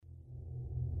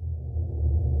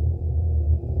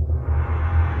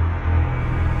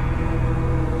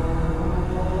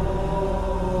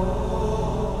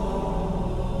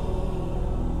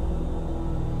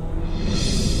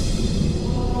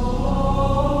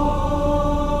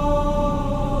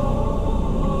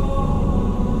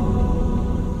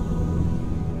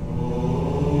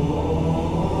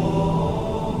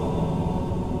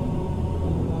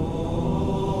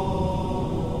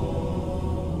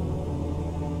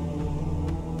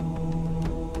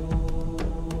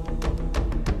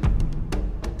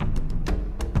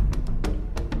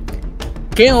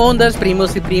¿Qué ondas,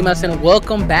 primos y primas? And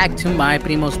welcome back to My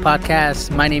Primos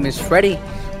Podcast. My name is Freddy.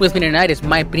 With me tonight is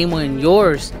my primo and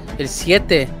yours, El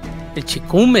Siete, El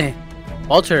Chicume,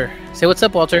 Walter. Say what's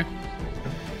up, Walter.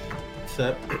 What's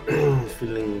up?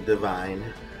 Feeling divine.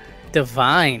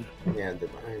 Divine? Yeah,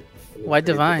 divine. Why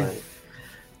divine?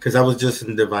 Because I was just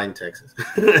in Divine, Texas.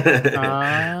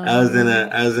 I was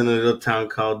in a little town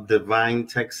called Divine,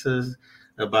 Texas,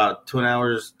 about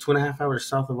 2.5 hours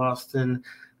south of Austin,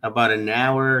 about an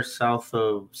hour south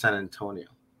of San Antonio.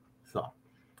 So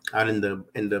out in the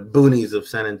boonies of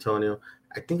San Antonio.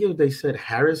 I think they said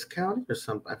Harris County or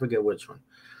something. I forget which one.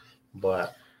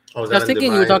 But I was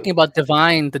thinking you were talking about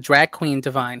Divine, the drag queen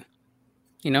Divine.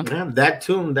 You know? Yeah, that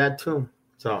too.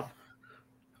 So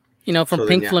from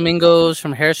Pink Flamingos,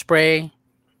 from Hairspray,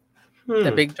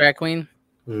 the big drag queen.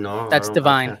 No, that's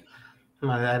Divine.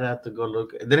 I'd have to go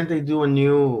look. Didn't they do a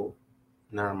new?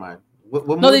 Never mind.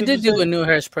 No, they did do a new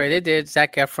Hairspray. They did.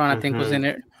 Zac Efron, I think, was in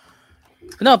it.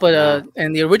 No, but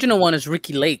and the original one is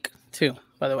Ricky Lake too.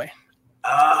 By the way.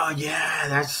 Oh yeah,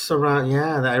 that's around.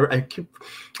 Yeah,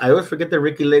 I always forget that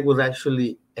Ricky Lake was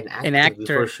actually an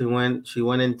actor. Before she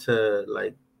went into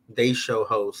like day show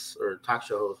hosts or talk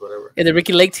show hosts, whatever. Yeah, the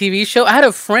Ricky Lake TV show. I had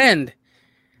a friend.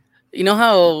 You know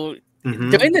how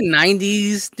during the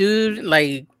 90s, dude,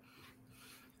 like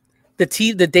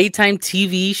the daytime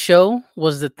TV show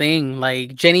was the thing.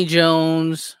 Like Jenny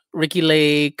Jones, Ricky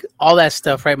Lake, all that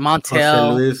stuff, right?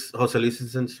 Montel. Jose Luis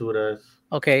Censuras.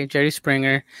 Okay, Jerry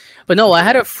Springer. But no, I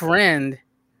had a friend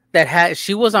that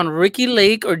she was on Ricky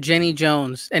Lake or Jenny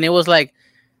Jones, and it was like,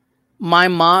 my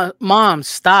mom,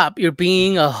 stop! You're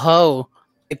being a hoe.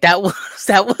 Like, that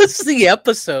was the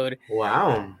episode.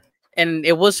 Wow. And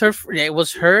it was her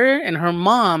and her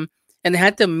mom, and they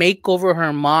had to make over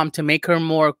her mom to make her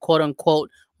more quote unquote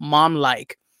mom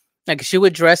like. Like she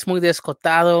would dress muy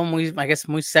descotado,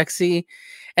 muy sexy,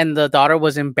 and the daughter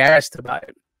was embarrassed about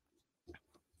it.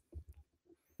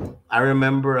 I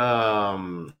remember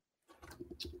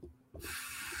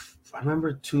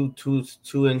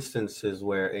two instances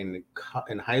where in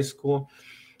high school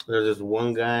there's this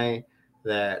one guy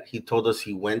that he told us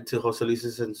he went to Jose Luis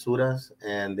Censuras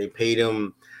and they paid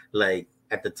him like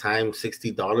at the time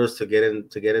 $60 to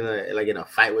get in a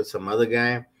fight with some other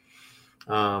guy.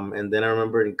 And then I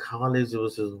remember in college there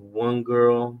was this one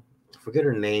girl, I forget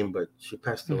her name, but she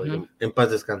passed away. En paz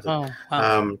descanse. Oh,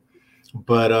 wow.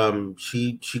 But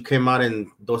she came out in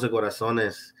 12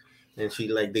 Corazones and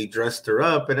they dressed her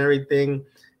up and everything.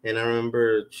 And I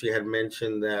remember she had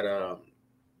mentioned that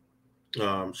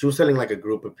she was selling like a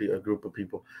group of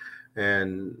people,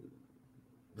 and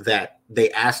that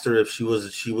they asked her if she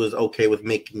was okay with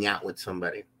making out with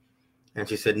somebody, and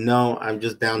she said no, I'm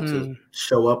just down to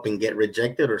show up and get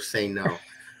rejected or say no.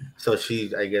 So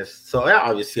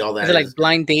obviously all that. Is it like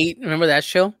Blind Date? Remember that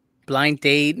show? Blind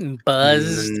Date and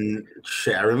Buzzed.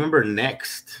 I remember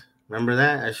Next. Remember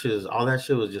that? All that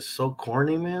shit was just so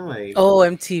corny, man. Like, oh,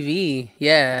 MTV.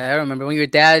 Yeah, I remember when your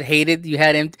dad hated you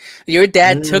had your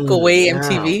dad took away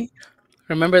MTV.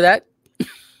 Remember that?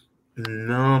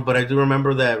 No, but I do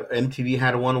remember that MTV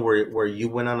had one where you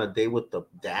went on a date with the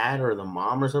dad or the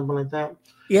mom or something like that.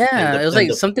 Yeah, it was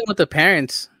like something with the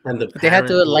parents. And they had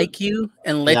to like you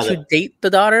and let you date the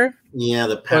daughter. Yeah,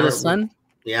 the parent or the son.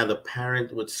 The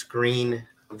parent would screen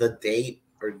the date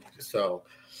or so.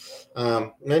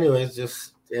 Anyways,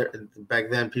 just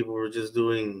back then people were just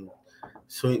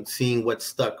seeing what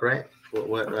stuck, right?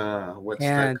 What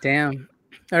yeah, stuck. Damn.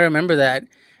 I remember that.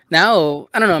 Now,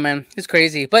 I don't know, man. It's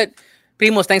crazy. But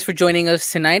Primos, thanks for joining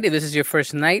us tonight. If this is your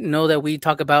first night, know that we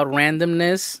talk about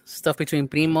randomness, stuff between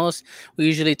primos. We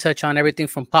usually touch on everything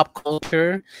from pop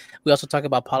culture. We also talk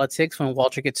about politics when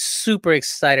Walter gets super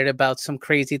excited about some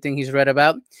crazy thing he's read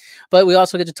about. But we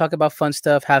also get to talk about fun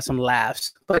stuff, have some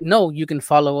laughs. But no, you can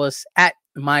follow us at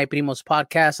My Primos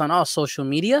Podcast on all social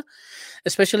media,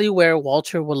 especially where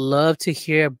Walter would love to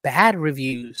hear bad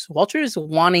reviews. Walter is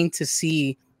wanting to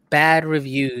see bad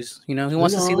reviews. He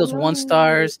wants to see those 1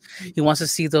 stars. He wants to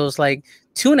see those like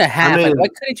 2.5. Like, why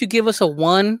couldn't you give us a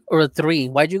 1 or a 3?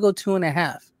 Why'd you go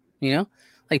 2.5?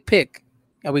 Like pick.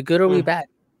 Are we good or are we bad?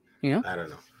 I don't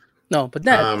know. No, but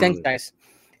thanks, guys.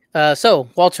 So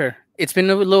Walter, it's been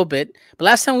a little bit, but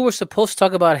last time we were supposed to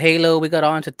talk about Halo. We got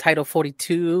on to Title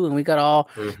 42 and we got all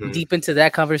deep into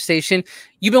that conversation.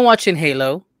 You've been watching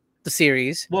Halo, the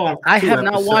series. Well, I have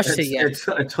not watched it yet.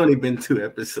 It's only been 2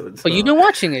 episodes. But you've been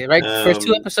watching it, right? First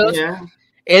 2 episodes? Yeah.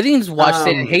 Eddie's watched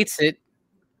it and hates it.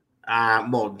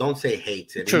 Well, don't say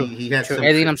hates it. True. He had True. some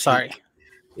Eddie, I'm sorry.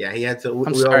 Yeah, he had to. We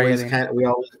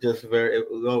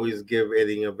always give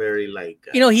Eddie a very like.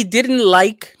 He didn't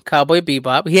like Cowboy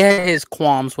Bebop. He had his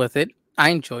qualms with it. I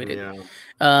enjoyed it. Yeah.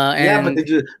 Yeah, And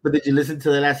but did you listen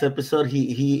to the last episode?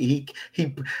 He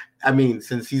I mean,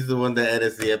 since he's the one that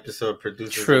edits the episode,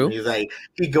 produces them, true. he's like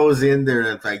he goes in there and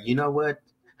it's like, you know what?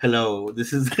 Hello,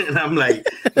 this is and I'm like,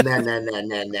 nah.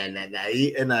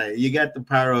 You got the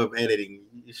power of editing.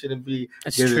 You shouldn't be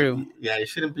It's true. yeah, you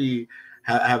shouldn't be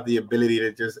have the ability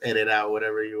to just edit out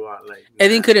whatever you want. Like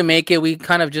Edin couldn't make it. We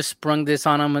kind of just sprung this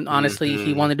on him, and honestly,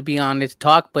 he Mhm. wanted to be on it to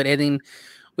talk, but Edin,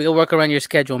 we can work around your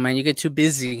schedule, man. You get too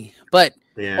busy. But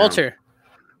Yeah. Walter,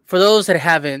 for those that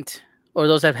haven't or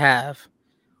those that have,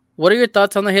 what are your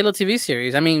thoughts on the Halo TV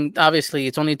series? I mean, obviously,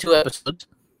 it's only 2 episodes.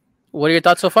 What are your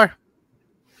thoughts so far?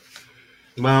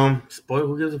 Well, spoil.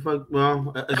 Who gives a fuck?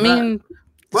 Well, it's I mean,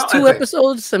 it's well. two Okay.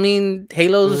 episodes. I mean,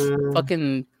 Halo's Mm,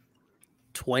 fucking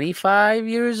 25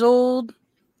 years old.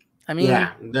 I mean,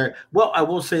 yeah. There. Well, I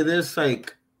will say this.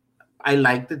 Like, I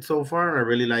liked it so far. I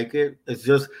really like it. It's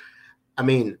just, I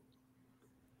mean,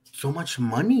 so much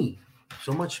money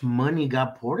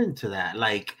got poured into that.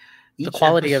 Like the each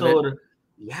quality of it. episode.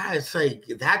 Yeah, it's like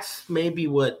that's maybe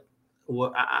what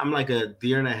I'm like a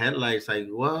deer in the headlights. Like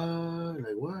what?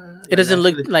 Like what? It Like doesn't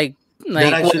look actually, like that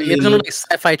what, actually it doesn't look like looks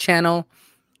Sci-Fi Channel.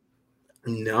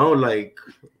 no like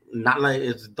not like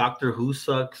it's Doctor Who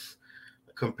sucks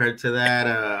compared to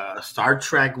that. Star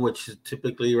Trek, which is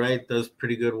typically right does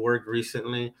pretty good work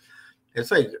recently. It's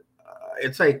like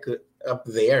up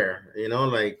there, you know,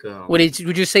 like Would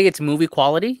you say it's movie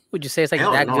quality? Would you say it's like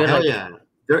hell that no, good? hell Like, yeah.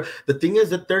 The thing is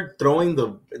that they're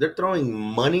throwing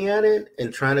money at it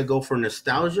and trying to go for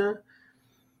nostalgia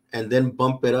and then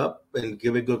bump it up and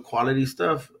give it good quality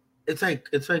stuff. It's like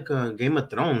Game of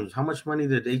Thrones. How much money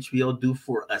did HBO do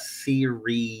for a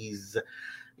series?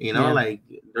 You know, yeah, like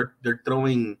they're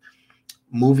throwing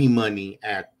movie money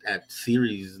at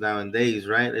series nowadays,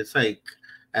 right? It's like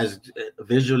as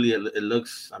visually it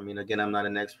looks. I mean, again, I'm not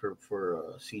an expert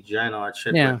for CGI and all that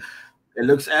shit, but yeah. it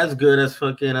looks as good as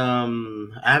fucking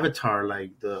Avatar,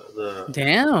 like the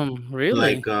Damn,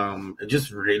 really? like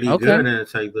just really Okay. good, and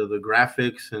it's like the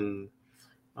graphics and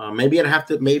maybe I'd have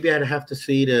to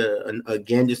see it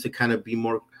again just to kind of be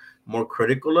more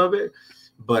critical of it,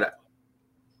 but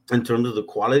in terms of the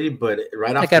quality, but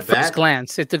right Like off the at first bat,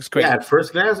 glance, it looks yeah, great. at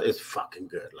first glance, it's fucking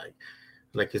good.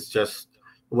 Like it's just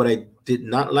what I did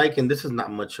not like, and this is not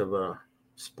much of a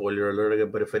spoiler alert,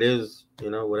 but if it is, you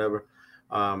know, whatever,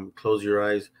 close your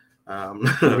eyes.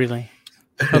 Really?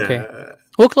 Okay.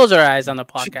 We'll close our eyes on the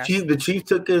podcast. The chief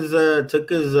took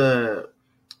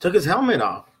his helmet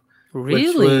off, which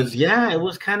was Really? yeah, it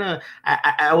was kind of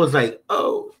I was like,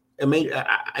 oh,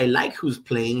 I like who's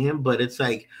playing him, but it's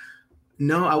like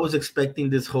no, I was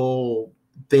expecting this whole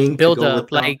thing to Build go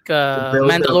up without like the build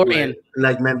up Mandalorian.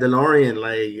 like Mandalorian,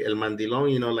 like El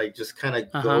Mandilon, you know, like just kind of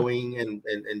Uh-huh. going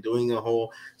and doing a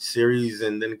whole series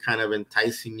and then kind of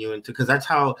enticing you into because that's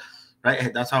how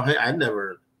right that's how I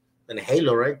never in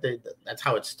Halo right that's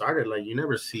how it started. Like you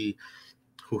never see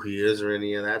who he is or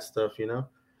any of that stuff, you know.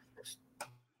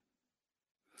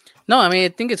 No, I mean I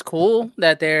think it's cool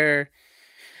that they're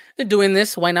doing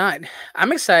this. Why not?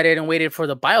 I'm excited and waited for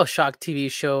the BioShock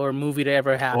TV show or movie to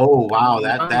ever happen. Oh wow, You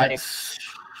know, like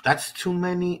that's too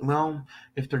many. Well,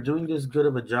 if they're doing this good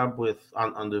of a job with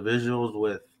on the visuals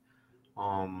with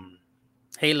um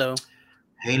Halo.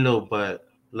 Halo, but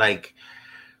like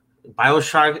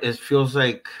BioShock, it feels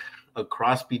like a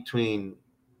cross between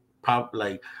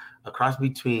like a cross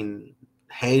between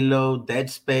Halo, Dead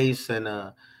Space, and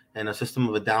a System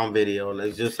of a Down video.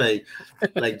 Like just like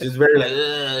just very like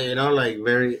you know, like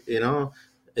very you know.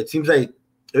 It seems like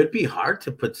it would be hard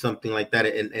to put something like that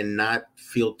and not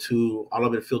feel too all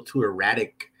of it feel too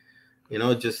erratic. You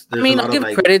know, just I there's a mean, I'll lot of give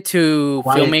like credit to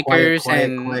filmmakers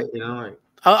and quiet. You know, like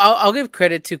I'll give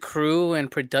credit to crew and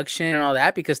production and all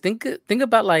that because think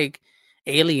about like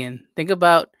Alien. Think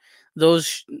about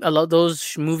those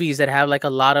movies that have like a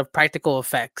lot of practical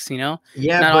effects. You know,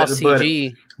 yeah, not all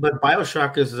CG. but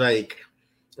BioShock is like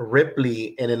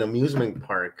Ripley in an amusement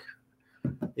park.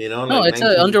 You know, No, like it's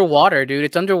 19. underwater, dude.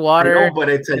 It's I know, underwater. but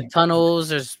it's a There's tunnels.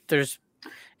 There's.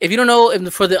 If you don't know,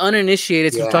 for the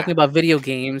uninitiated, since we're yeah talking about video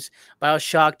games,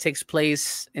 BioShock takes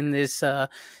place in this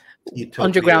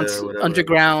utopia or whatever.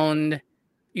 underground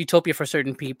utopia for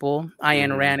certain people, Ayn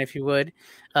Mm-hmm. Rand, if you would,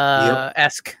 Yep,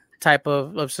 esque type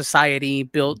of society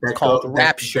built called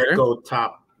Rapture,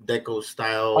 Deco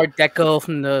style. Art Deco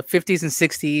from the 50s and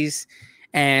 60s,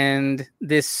 and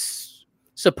this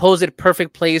supposed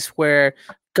perfect place where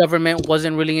government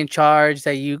wasn't really in charge,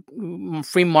 that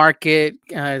free market,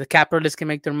 the capitalists can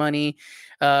make their money,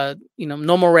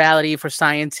 no morality for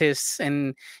scientists,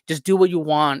 and just do what you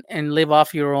want and live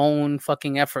off your own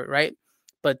fucking effort, right?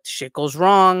 But shit goes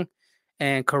wrong,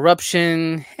 Mm-hmm. and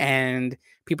corruption, and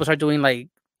people start doing like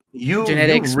You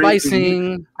genetic really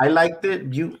splicing. I liked it.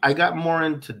 I got more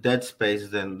into Dead Space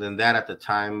than that at the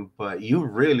time, but you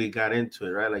really got into it,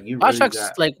 right? Like you really Bioshock's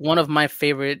got. like one of my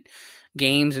favorite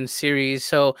games and series.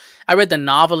 So I read the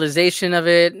novelization of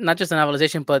it, not just the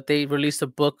novelization, but they released a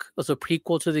book as a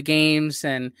prequel to the games,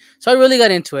 and so I really got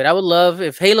into it. I would love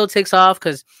if Halo takes off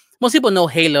because most people know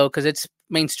Halo because it's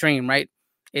mainstream, right?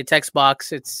 It's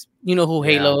Xbox. It's you know who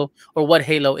Yeah. Halo or what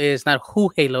Halo is, not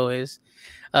who Halo is.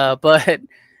 But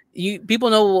you people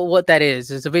know what that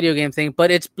is. It's a video game thing,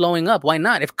 but it's blowing up. Why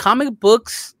not? If comic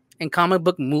books and comic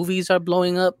book movies are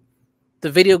blowing up, the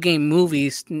video game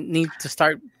movies need to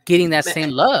start getting that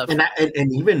same love. And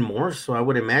even more so, I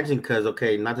would imagine, because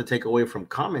okay, not to take away from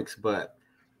comics, but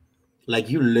like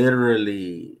you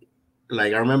literally,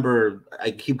 like I remember,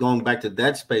 I keep going back to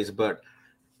Dead Space, but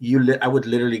I would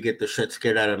literally get the shit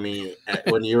scared out of me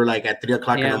when you're like at 3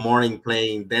 o'clock in the Yeah. morning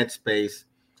playing Dead Space,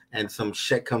 and some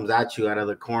shit comes at you out of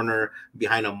the corner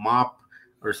behind a mop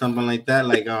or something like that.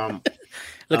 Like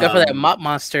Look out for that mop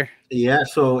monster. yeah.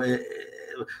 So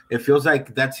it feels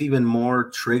like that's even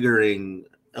more triggering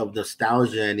of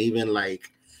nostalgia, and even like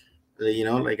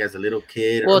like as a little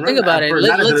kid, Well, or think about it.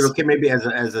 not as a little Let's. kid, maybe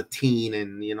as a teen,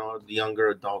 and the younger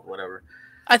adult, whatever.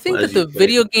 I think that As you the played.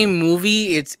 video game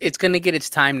movie it's gonna get its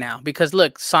time now because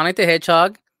look, Sonic the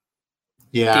Hedgehog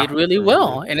Yeah, did really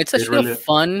well, and it's it actually a really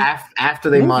fun after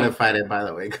they movie. modified it, by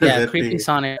the way, because Yeah, that Creepy thing.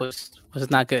 Sonic was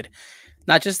not good.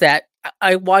 Not just that,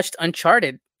 I watched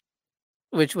Uncharted,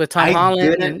 which with Tom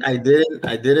Holland, and I didn't,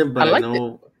 I but I liked it.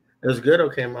 know it was good.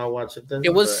 Okay, I'll watch it then.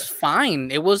 It was But fine.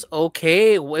 It was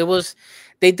okay. It was.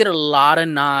 They did a lot of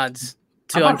nods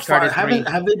how to about Uncharted 3.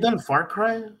 have they done Far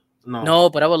Cry? No, No,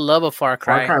 but I would love a Far Far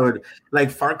Cry. Cry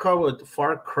would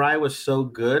Far Cry was so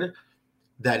good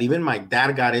that even my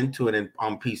dad got into it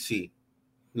on PC.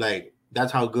 Like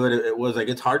that's how good it was. Like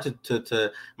it's hard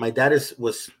to my dad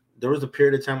was there was a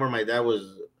period of time where my dad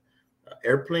was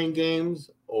airplane games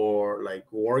or like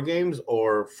war games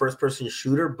or first person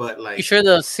shooter, but You like sure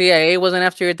the CIA wasn't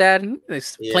after your dad?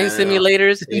 It's plane yeah,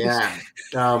 simulators. yeah.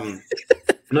 Um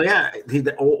no, yeah,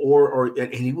 or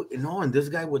and he no, and this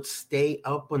guy would stay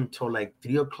up until like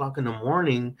 3 o'clock in the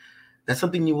morning. That's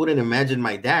something you wouldn't imagine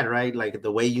my dad, right? Like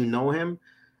the way you know him,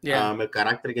 Yeah, el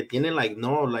carácter que tiene, like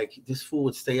no, like this fool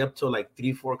would stay up till like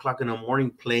 3, 4 o'clock in the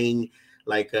morning playing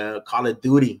like Call of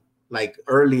Duty, like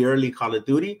early Call of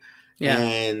Duty, yeah,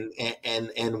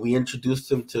 and we introduced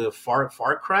him to Far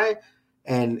Cry,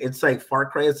 and it's like Far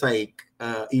Cry, it's like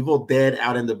Evil Dead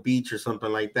out in the beach or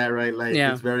something like that, right? Like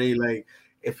yeah. it's very like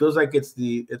it feels like it's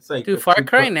like Dude, a Far two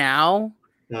Cry now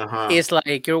uh-huh. is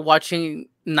like you're watching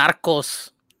Narcos.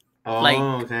 Like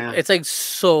Oh, okay. it's like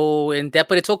so in depth,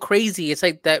 but it's so crazy. It's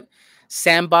like that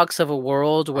sandbox of a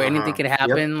world where anything Uh-huh. can Yep.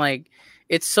 happen. Like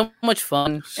it's so much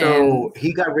fun, and So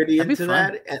he got really that'd be into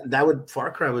fun. that, and that would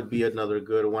Far Cry would be another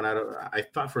good one. I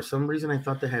thought for some reason I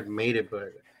thought they had made it,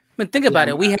 but I mean, think yeah, about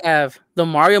it. We have the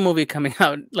Mario movie coming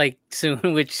out like soon,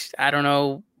 which I don't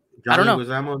know. I John don't know.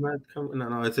 Leguizamo's not coming.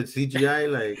 No, it's a CGI.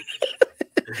 Like,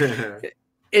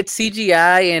 It's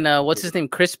CGI, and what's his name?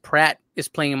 Chris Pratt is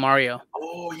playing Mario.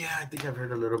 oh yeah, I think I've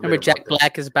heard a little bit Remember about Jack that.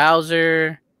 Black as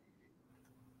Bowser?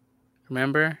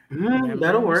 Remember? That'll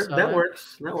Remember? work. Saw That that?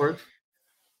 works. That works.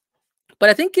 But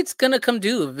I think it's gonna come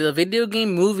due. The video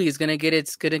game movie is gonna get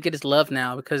its love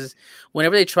now because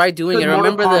whenever they try doing Because it,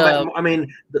 Mortal remember the Kombat. I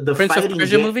mean, the Prince of fighting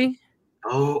Persia game. movie?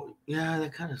 Oh yeah,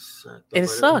 that kind of sucked. Though, It but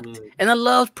I sucked, mean, and I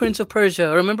loved Prince of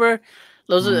Persia. Remember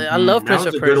those? I love that Prince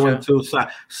was of a good one Persia. too.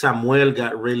 Samuel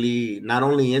got really not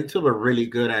only into but really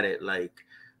good at it. Like,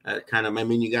 kind of. I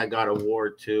mean, you got God of War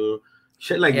too.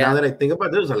 Shit. Like now Yeah, that I think about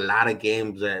it, there's a lot of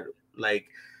games that like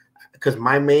because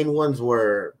my main ones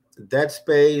were Dead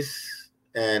Space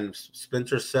and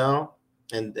Splinter Cell.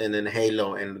 And then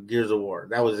Halo and Gears of War.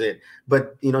 That was it.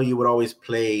 But you would always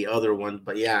play other ones.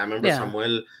 But yeah, I remember yeah.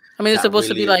 Samuel I mean, it's got supposed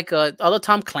to be really. like all the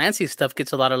Tom Clancy stuff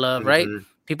gets a lot of love, right? Mhm.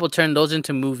 People turn those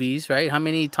into movies, right? How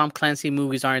many Tom Clancy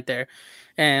movies aren't there?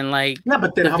 And like Yeah,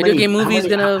 but then the how video many game how movie is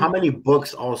many how, gonna, how many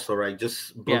books also, right?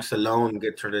 Just yeah, books alone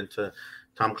get turned into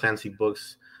Tom Clancy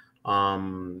books.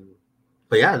 Um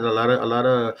but yeah, a lot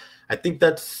of I think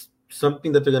that's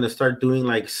something that they're gonna start doing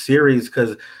like series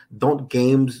because don't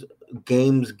games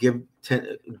give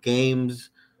games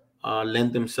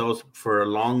lend themselves for a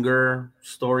longer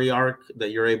story arc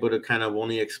that you're able to kind of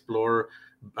only explore,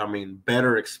 I mean,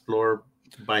 better explore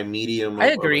by medium I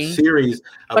of a agree. series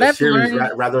But I've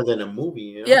learned, rather than a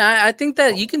movie, yeah, I think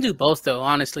that you can do both though.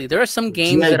 Honestly, there are some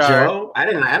games GI that are Joe. I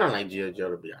don't like GI Joe,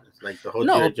 to be honest. Like the whole GI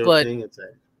no, Joe but thing. It's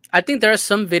like I think there are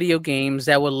some video games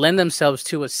that would lend themselves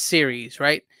to a series,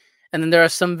 right? And then there are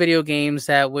some video games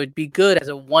that would be good as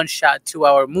a one-shot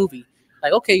 2-hour movie.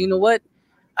 Like, okay, you know what?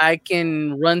 I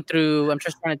can run through. I'm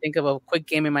just trying to think of a quick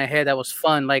game in my head that was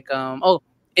fun. Like,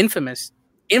 Infamous.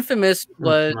 Infamous I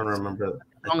was don't remember.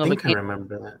 I long of a think I game.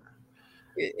 remember that.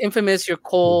 Infamous, you're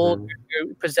cold, Mhm.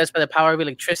 you're possessed by the power of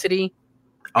electricity,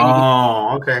 and you can.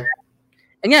 Oh, okay.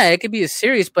 And yeah, it could be a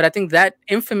series, but I think that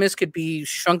Infamous could be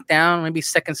shrunk down, maybe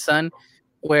Second Son,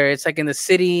 where it's like in the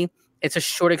city. It's a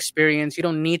short experience. You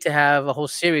don't need to have a whole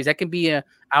series. That can be a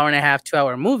hour and a half,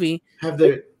 2-hour movie. Have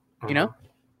they? You know,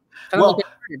 Uh-huh. kind of Well, get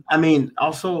started. I mean,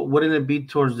 also, wouldn't it be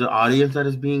towards the audience that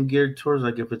is being geared towards?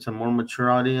 Like, if it's a more mature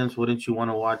audience, wouldn't you want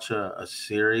to watch a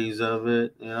series of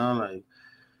it? You know, like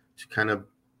to kind of.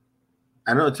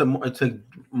 I know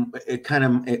it kind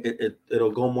of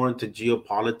it'll go more into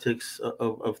geopolitics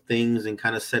of things and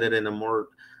kind of set it in a more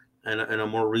in a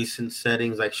more recent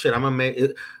settings. Like shit, I'm gonna make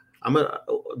it. I'm a.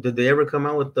 Did they ever come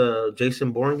out with the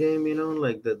Jason Bourne game? You know,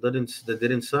 like that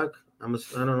didn't suck. I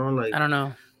don't know. I Like don't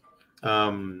know.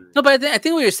 um. No, but I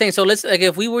think what you're saying. So let's like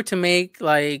if we were to make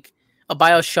like a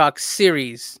Bioshock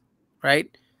series, right?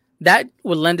 That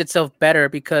would lend itself better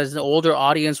because the older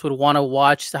audience would want to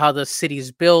watch how the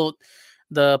city's built,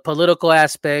 the political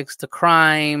aspects, the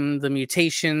crime, the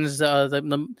mutations, the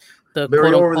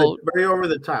quote unquote. Very over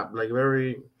the top, like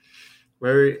very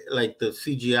like the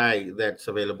CGI that's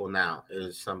available now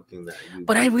is something that you.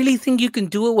 But I really think you can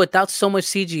do it without so much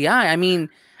CGI. I mean,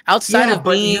 outside Yeah, of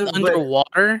being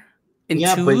underwater in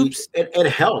yeah, but tubes, it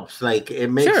helps. Like sure,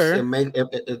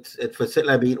 it facilitates.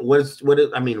 I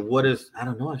mean, I mean, what is? I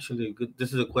don't know. Actually,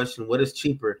 this is a question. What is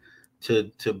cheaper,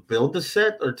 to build the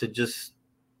set or to just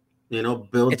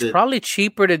build it's it? probably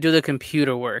cheaper to do the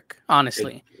computer work,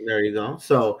 honestly. There you go.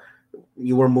 So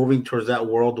you were moving towards that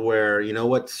world where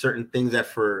certain things that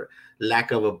for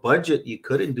lack of a budget you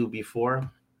couldn't do before.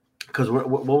 Because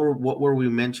what were we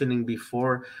mentioning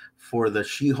before for the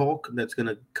She-Hulk that's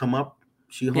gonna come up?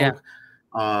 Yeah.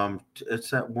 She-Hulk. It's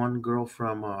that one girl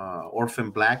from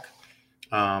Orphan Black.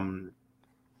 Um,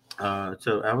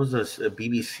 so that was a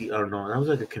BBC. Or no, that was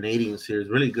like a Canadian series,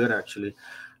 really good actually.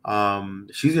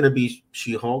 She's gonna be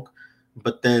She-Hulk,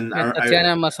 but then Yeah,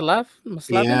 Tatiana Maslany,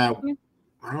 yeah,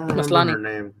 I don't remember Maslany, her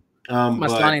name.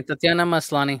 But Tatiana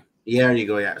Maslany. yeah, there you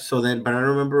go. Yeah. So then, but I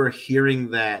remember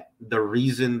hearing that the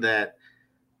reason that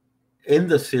in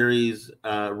the series,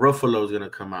 Ruffalo is gonna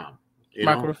come out. You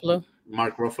Mark know, Ruffalo,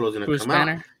 Mark Ruffalo is gonna Bruce come out,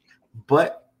 Banner.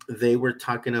 but they were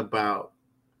talking about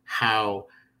how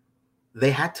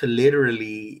they had to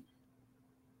literally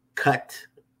cut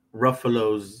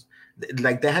Ruffalo's,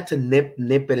 like they had to nip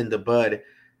it in the bud,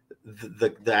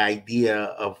 the idea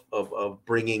of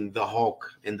bringing the Hulk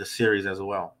in the series as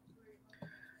well,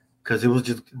 because it was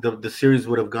just the series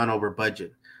would have gone over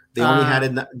budget. They only Uh, had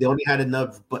enough. They only had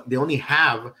enough, but they only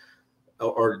have,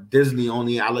 or Disney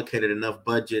only allocated enough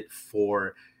budget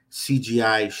for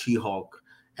CGI She-Hulk,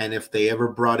 and if they ever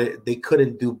brought it, they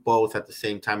couldn't do both at the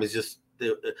same time. It's just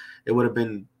it would have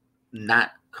been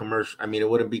not commercial. I mean, it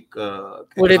wouldn't be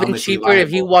would have been economically cheaper if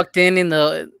he viable. walked in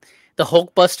the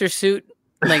Hulkbuster suit.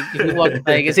 Like if he walked,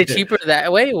 like is it cheaper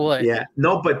that way? Or what? Yeah,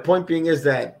 no, but point being is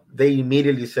that they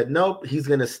immediately said nope, he's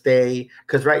gonna stay,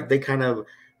 because right, they kind of,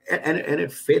 and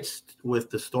it fits with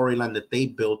the storyline that they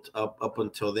built up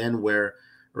until then, where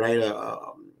right,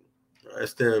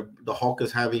 as the Hulk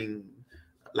is having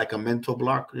like a mental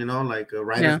block, like a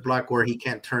writer's Yeah. block where he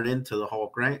can't turn into the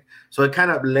Hulk, right? So it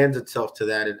kind of lends itself to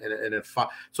that,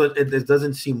 so it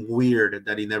doesn't seem weird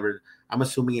that he never. I'm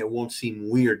assuming it won't seem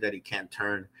weird that he can't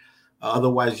turn.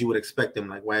 Otherwise, you would expect him,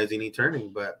 like, why isn't he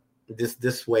turning? But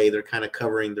this way, they're kind of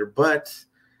covering their butts,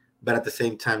 but at the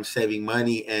same time saving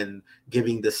money and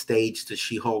giving the stage to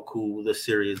She-Hulk, who the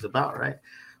series is about, right?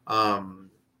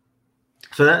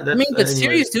 So I mean, that's but anyways.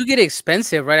 series do get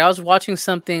expensive, right? I was watching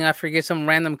something, I forget, some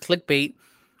random clickbait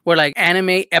where like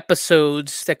anime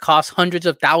episodes that cost hundreds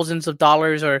of thousands of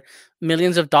dollars or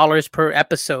millions of dollars per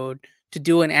episode to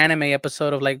do an anime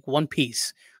episode of like One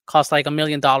Piece cost like $1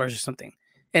 million or something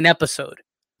an episode,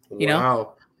 you know,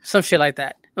 Wow. some shit like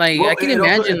that. Like I Well, can it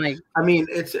also, imagine, like, I mean,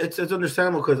 it's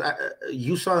understandable because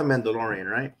you saw the Mandalorian,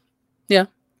 right? yeah,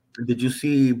 Did you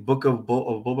see Book of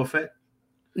Boba Fett?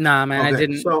 nah, man, I Okay,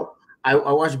 didn't. so I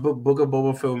watched Book of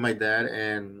Boba Fett with my dad,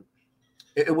 and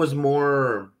it was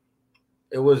more.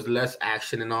 It was less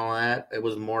action and all that. It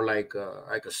was more like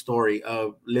a story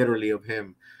of literally of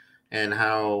him and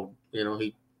how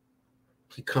he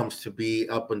comes to be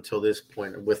up until this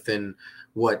point within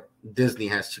what Disney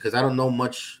has, because I don't know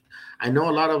much. I know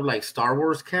a lot of like Star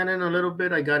Wars canon a little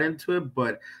bit. I got into it,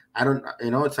 but I don't.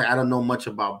 It's like I don't know much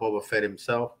about Boba Fett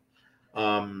himself.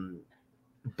 Um,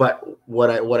 But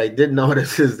what I did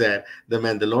notice is that the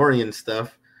Mandalorian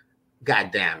stuff,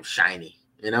 goddamn shiny,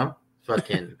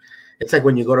 fucking. It's like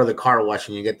when you go to the car wash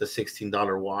and you get the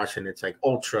 $16 wash and it's like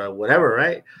ultra whatever,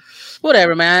 right?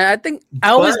 Whatever, man. I think I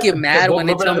always get mad when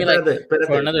they tell me like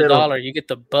for another pero, $1 you get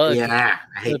the bug. Yeah,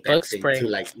 I hate that thing spray. too.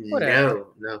 Like Whatever.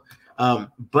 no.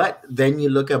 But then you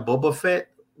look at Boba Fett,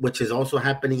 which is also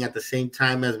happening at the same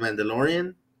time as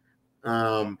Mandalorian.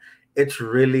 It's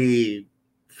really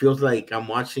feels like I'm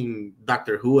watching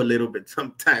Doctor Who a little bit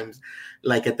sometimes,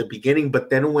 like at the beginning.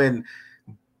 But then when,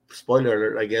 spoiler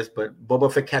alert, I guess, but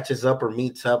Boba Fett catches up or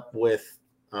meets up with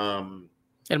El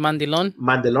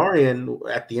Mandalorian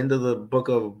at the end of the book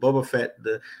of Boba Fett,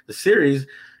 the series,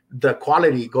 the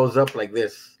quality goes up like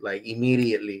this, like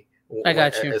immediately. I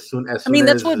got you. As soon I mean,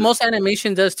 that's what most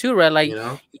animation does too, right? Like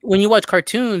when you watch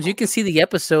cartoons, you can see the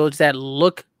episodes that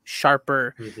look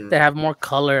sharper, that have more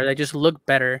color, that just look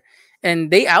better.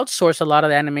 And they outsource a lot of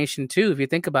the animation too, if you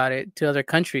think about it, to other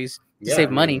countries to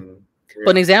save money. But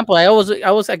an example, I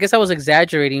guess I was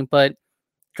exaggerating, but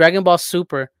Dragon Ball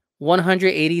Super,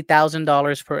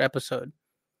 $180,000 per episode.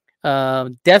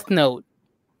 Death Note,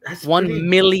 $1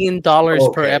 million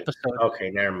per episode. Okay,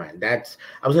 never mind. I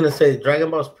was gonna say Dragon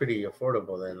Ball's pretty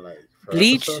affordable then. Like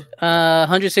Bleach,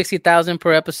 160,000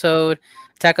 per episode.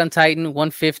 Attack on Titan,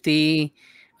 150.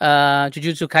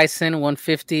 Jujutsu Kaisen,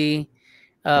 150.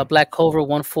 Black Clover,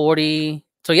 140.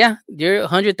 So yeah, you're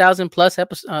 100,000 plus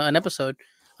an episode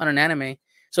on an anime.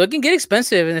 So it can get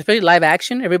expensive, and especially live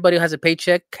action. Everybody has a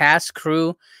paycheck, cast,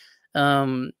 crew. I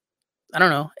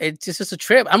don't know. It's just a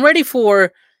trip. I'm ready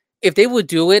for, if they would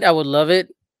do it, I would love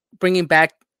it. Bringing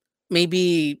back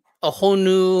maybe a whole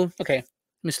new. Okay,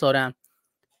 let me slow down.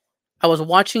 I was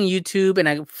watching YouTube and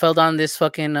I fell down this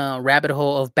fucking rabbit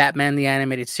hole of Batman the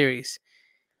Animated Series.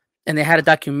 And they had a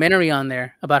documentary on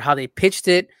there about how they pitched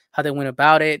it, how they went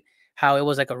about it, how it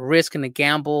was like a risk and a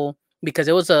gamble, because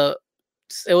it was a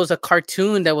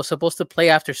cartoon that was supposed to play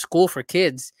after school for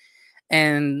kids,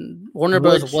 and Warner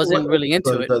Bros. Wasn't really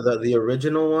into it. The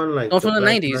original one, like from the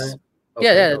 90s.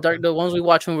 Okay, the ones we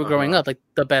watched when we were growing up, like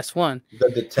the best one.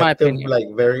 The detective,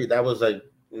 that was like,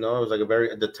 it was like a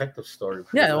very detective story.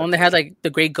 Yeah, the one that had like the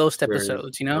Great Ghost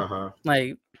episodes,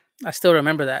 like I still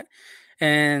remember that.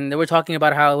 And they were talking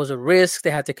about how it was a risk. They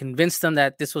had to convince them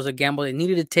that this was a gamble they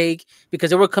needed to take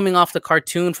because they were coming off the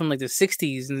cartoon from like the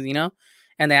 60s, and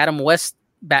the Adam West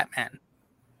Batman.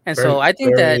 And so I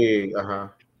think that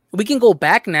we can go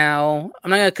back now. I'm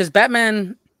not gonna, because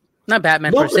not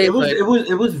Batman per se, but it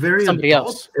was very somebody adult.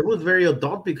 else. It was very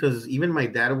adult because even my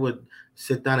dad would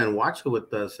sit down and watch it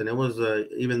with us, and it was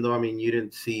even though you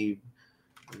didn't see.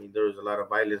 There was a lot of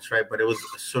violence, right? But it was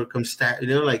circumstance,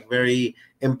 like very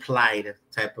implied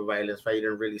type of violence, right? You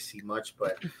didn't really see much,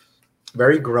 but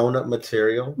very grown-up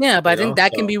material. Yeah, but I think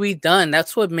that can be redone.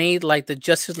 That's what made like the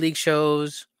Justice League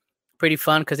shows pretty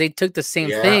fun because they took the same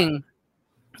thing,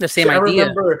 the same idea. I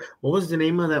remember, what was the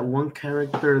name of that one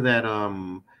character that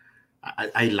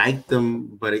I liked them,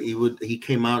 but he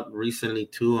came out recently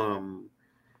too.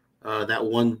 That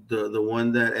one, the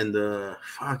one that, and the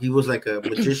he was like a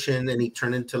magician and he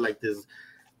turned into like this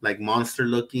like monster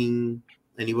looking,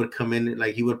 and he would come in,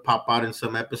 like he would pop out in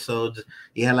some episodes.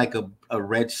 He had like a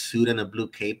red suit and a blue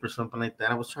cape or something like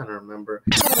that. I was trying to remember.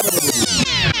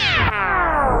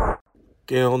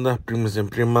 ¿Qué onda, primas and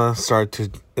primas? Sorry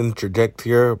to interject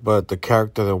here, but the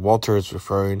character that Walter is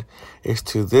referring is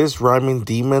to this rhyming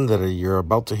demon that you're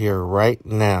about to hear right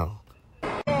now.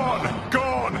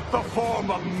 Gone, the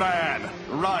form of man.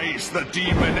 Rise, the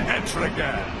demon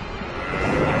Etrigan.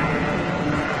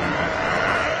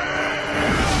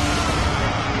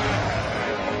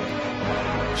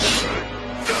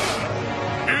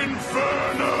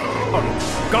 Inferno!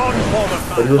 Gone for the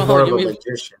But he was more of a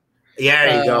magician. Yeah,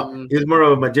 there you go. He was more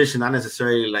of a magician, not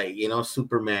necessarily like,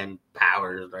 Superman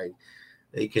powers. Like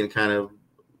they can kind of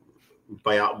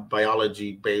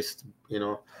biology based, It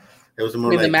was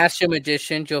more like the Master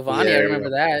Magician, Giovanni. I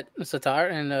remember that. Satar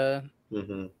and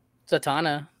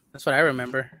Satana. That's what I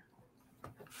remember.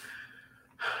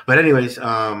 But anyways,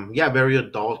 very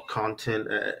adult content.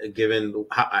 Given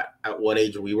at what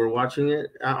age we were watching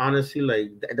it, honestly,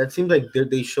 like that seemed like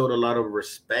they showed a lot of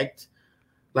respect.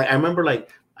 Like I remember, like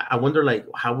I wonder, like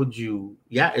how would you?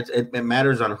 Yeah, it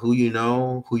matters on who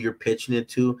who you're pitching it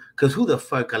to, because who the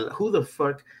fuck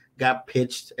got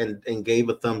pitched and gave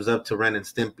a thumbs up to Ren and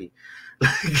Stimpy.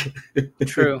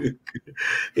 True.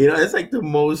 It's like the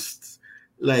most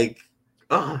like,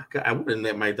 oh God, I wouldn't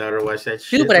let my daughter watch that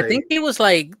shit. Dude, but I think it was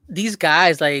like these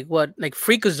guys, like what, like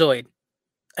Freakazoid.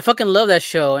 I fucking love that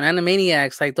show, and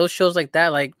Animaniacs, like those shows like that.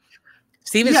 Like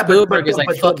Steven Yeah, Spielberg is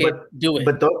like, fuck it, do it.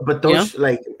 but those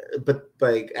but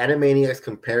like Animaniacs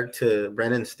compared to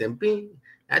Ren and Stimpy,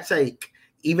 that's like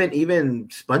even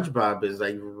SpongeBob is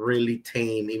like really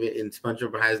tame. Even in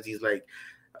SpongeBob has these like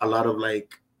a lot of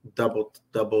like double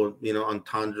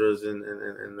entendres and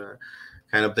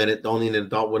kind of that only an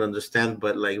adult would understand.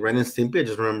 But like Ren and Stimpy, I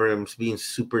just remember him being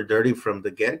super dirty from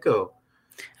the get go.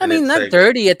 I mean, not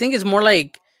dirty. I think it's more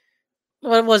like,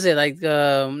 what was it like?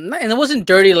 And it wasn't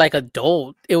dirty like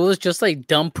adult. It was just like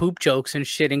dumb poop jokes and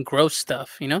shit and gross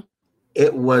stuff, you know?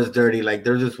 It was dirty. Like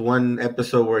there's this one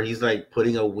episode where he's like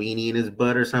putting a weenie in his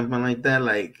butt or something like that.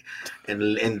 Like,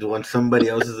 and when somebody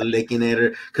else is licking at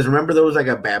her, because remember there was like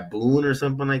a baboon or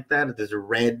something like that. There's a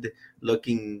red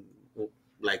looking,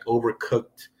 like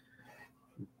overcooked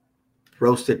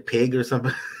roasted pig or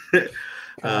something.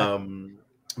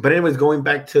 But anyways, going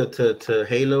back to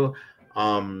Halo,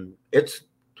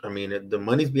 the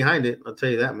money's behind it. I'll tell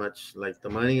you that much. Like the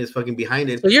money is fucking behind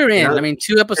it. So you're in. I mean,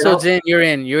 2 episodes in, you're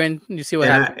in. You see what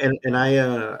happens.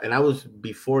 I was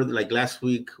before, like last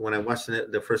week when I watched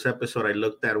the first episode, I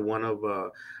looked at one of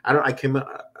I came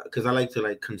because I like to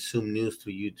like consume news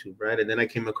through YouTube, right? And then I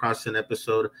came across an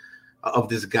episode of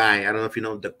this guy. I don't know if you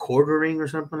know the Quartering or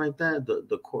something like that.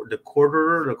 The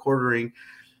Quartering.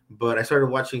 But I started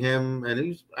watching him, and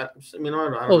he's, I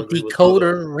don't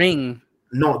Decoder Ring.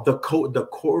 No, the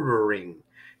Quartering.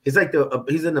 He's like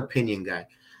he's an opinion guy.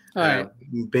 All right.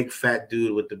 Big fat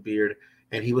dude with the beard,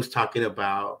 and he was talking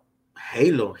about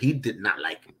Halo. He did not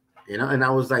like it, and I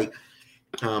was like,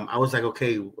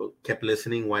 okay, kept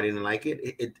listening. Why didn't I like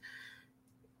it?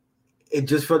 It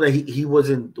just felt like he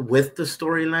wasn't with the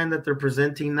storyline that they're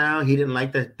presenting now. He didn't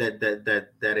like that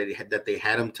they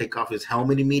had him take off his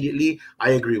helmet immediately.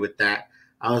 I agree with that.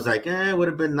 I was like, it would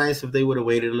have been nice if they would have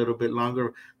waited a little bit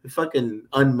longer. They fucking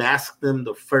unmasked them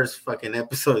the first fucking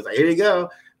episode. It's like, here you go.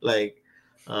 Like,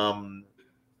 but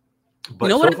you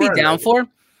know what I'd be down for? I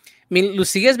mean,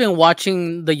 Lucia's been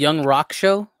watching the Young Rock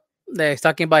show. They're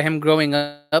talking about him growing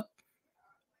up.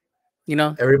 You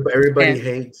know, everybody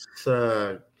hates.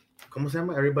 ¿Cómo se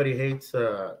llama? Everybody hates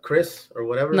Chris or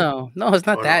whatever. No, it's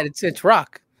not that. No? It's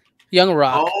Rock, Young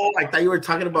Rock. Oh, I thought you were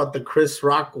talking about the Chris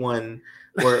Rock one.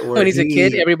 Where when he's a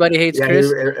kid, everybody hates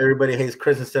Chris. Everybody hates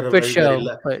Chris instead of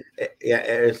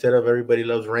instead of everybody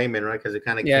loves Raymond, right? Because it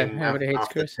kind of came off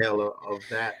Chris. The tail of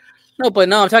that.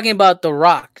 No, I'm talking about The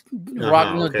Rock.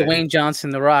 Dwayne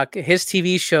Johnson, The Rock. His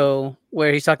TV show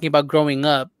where he's talking about growing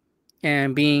up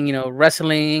and being,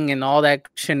 wrestling and all that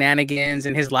shenanigans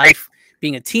in his life,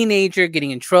 being a teenager,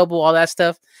 getting in trouble, all that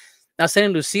stuff. I was saying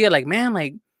to Lucia, like, man,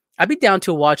 like, I'd be down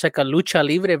to watch like a lucha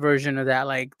libre version of that,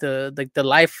 like the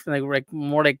life, like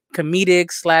more like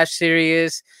comedic /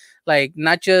 serious, like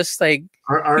not just like.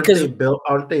 Aren't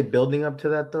they building up to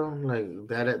that though? Like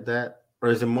that, or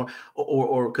is it more,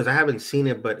 or because I haven't seen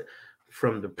it, but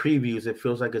from the previews, it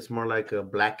feels like it's more like a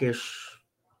Blackish.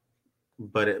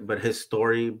 But his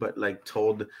story, but like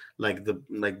told like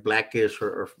Blackish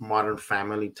or Modern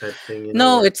Family type thing.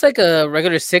 No, it's like a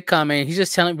regular sitcom, and he's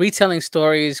just retelling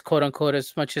stories, quote unquote,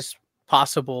 as much as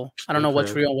possible. I don't know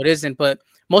what's real and what isn't, but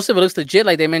most of it looks legit.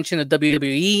 Like they mentioned the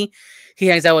WWE, he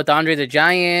hangs out with Andre the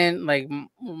Giant, like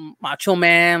Macho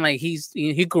Man. Like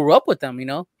he grew up with them,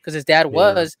 because his dad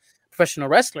was a professional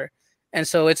wrestler. And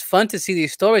so it's fun to see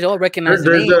these stories. All recognize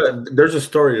there's a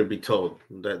story to be told.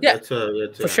 That's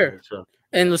for sure.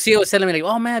 And Lucia was telling me like,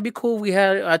 "Oh man, it'd be cool.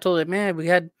 I told her, man, we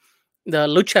had the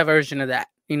lucha version of that.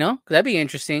 That'd be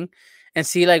interesting." And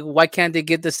see like why can't they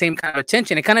get the same kind of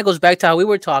attention? It kind of goes back to how we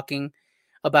were talking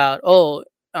about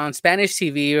on Spanish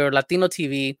TV or Latino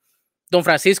TV, Don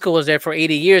Francisco was there for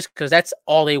 80 years because that's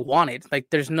all they wanted. Like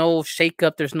there's no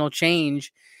shakeup, there's no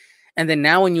change. And then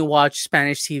now when you watch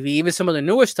Spanish TV, even some of the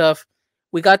newer stuff.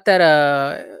 We got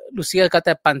that, Lucia got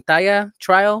that pantalla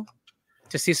trial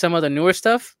to see some of the newer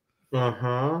stuff.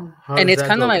 And it's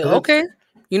kind of like, okay,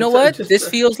 you know what? This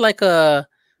feels like a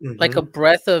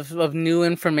breath of new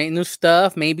information, new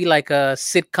stuff, maybe like a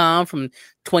sitcom from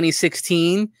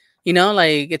 2016.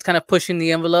 Like it's kind of pushing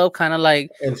the envelope, kind of like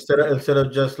instead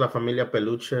of just La Familia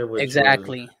Peluche.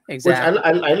 Exactly. Which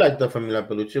I like the Familia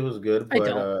Peluche. It was good, but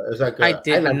it's like I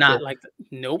did not like it.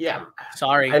 Nope. Yeah,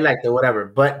 sorry. I liked it, whatever.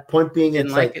 But point being,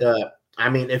 it's like I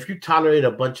mean, if you tolerate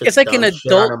a bunch of, it's like an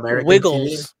adult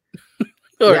Wiggles.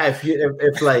 Yeah,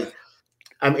 if like,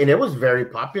 I mean, it was very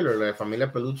popular. Like Familia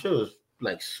Peluche was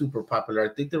like super popular.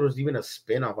 I think there was even a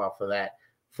spin-off off of that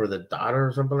for the daughter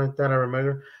or something like that. I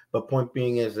remember. But point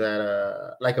being is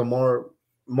that like a more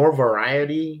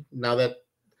variety now that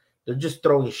they're just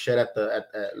throwing shit at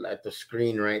the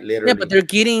screen, right? Literally. Yeah, but they're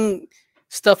getting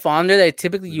stuff on there that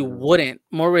typically you wouldn't.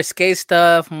 More risque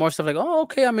stuff, more stuff like, oh,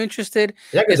 okay, I'm interested.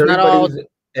 Yeah, because It's not all.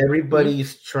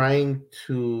 everybody's trying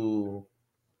to.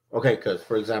 Okay, because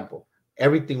for example,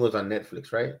 everything was on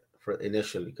Netflix, right? For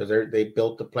initially, because they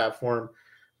built the platform,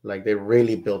 like they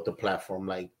really built the platform.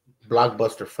 Like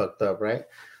Blockbuster fucked up, right?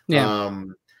 Yeah.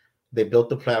 They built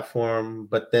the platform,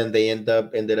 but then they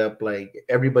ended up like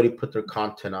everybody put their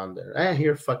content on there.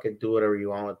 Here, fuck it, do whatever you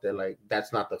want with it. Like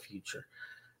that's not the future.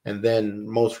 And then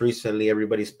most recently,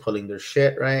 everybody's pulling their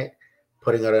shit, right?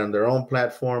 Putting it on their own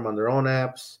platform, on their own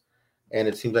apps. And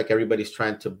it seems like everybody's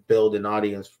trying to build an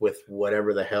audience with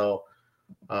whatever the hell,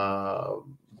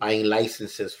 buying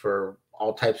licenses for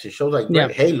all types of shows, like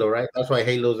Halo, right? That's why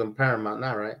Halo's on Paramount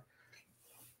now, right?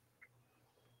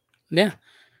 Yeah.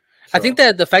 So. I think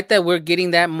that the fact that we're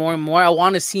getting that more and more, I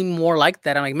want to see more like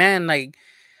that. I'm like, man, like,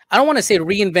 I don't want to say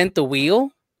reinvent the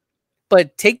wheel,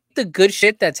 but take the good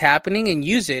shit that's happening and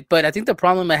use it. But I think the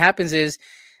problem that happens is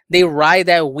they ride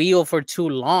that wheel for too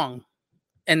long.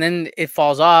 And then it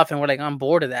falls off, and we're like, I'm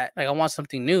bored of that. Like, I want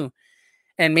something new.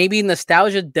 And maybe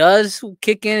nostalgia does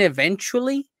kick in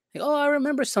eventually. Like, oh, I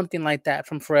remember something like that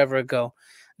from forever ago.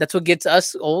 That's what gets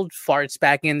us old farts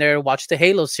back in there. Watch the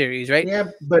Halo series, right? Yeah,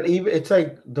 but even it's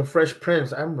like the Fresh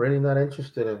Prince. I'm really not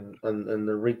interested in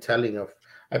the retelling of.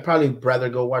 I'd probably rather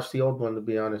go watch the old one, to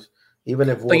be honest. Even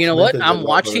if. But you know what? I'm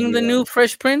watching the new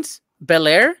Fresh Prince,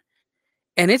 Bel-Air,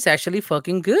 and it's actually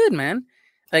fucking good, man.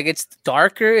 Like, it's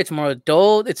darker, it's more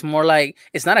adult, it's more like,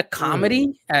 it's not a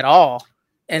comedy at all.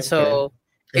 And so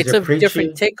it's a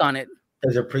different take on it.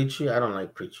 Is it preachy? I don't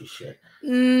like preachy shit.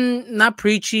 Not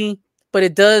preachy, but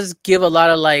it does give a lot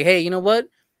of like, hey, you know what?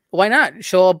 Why not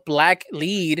show a black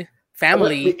lead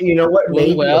family? You know what?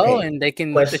 Maybe and they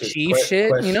can achieve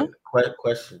shit. You know.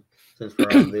 Question. Since we're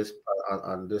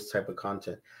on this type of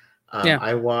content,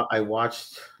 I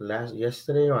watched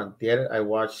yesterday on theater. I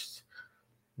watched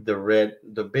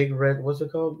the big red. What's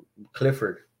it called?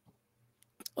 Clifford.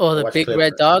 Oh, the big Clifford.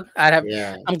 Red dog.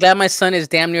 I'm glad my son is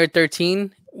damn near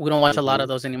 13. We don't watch a lot of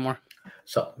those anymore.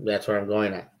 So that's where I'm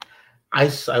going at. I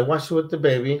watched it with the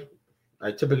baby.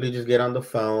 I typically just get on the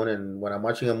phone, and when I'm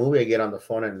watching a movie, I get on the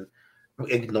phone and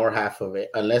ignore half of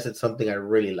it unless it's something I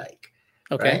really like.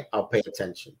 Okay, right? I'll pay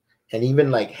attention. And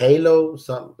even like Halo,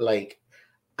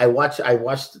 I watched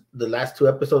the last 2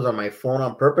 episodes on my phone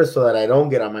on purpose so that I don't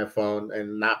get on my phone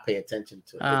and not pay attention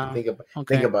to it.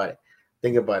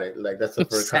 Think about it. Like that's the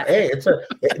first time. Hey,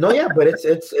 but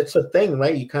it's a thing,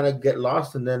 right? You kind of get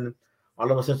lost, and then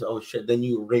all of a sudden, oh shit! Then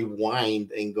you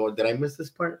rewind and go, did I miss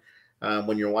this part?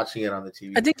 When you're watching it on the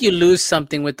TV, I think you lose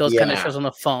something with those kind of shows on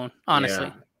the phone.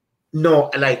 Honestly,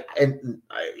 no, like and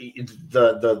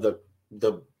the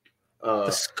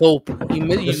scope. You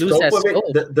lose that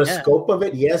scope. The scope of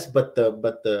it, yes, but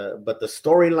the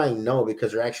storyline, no,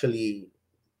 because you're actually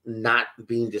not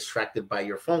being distracted by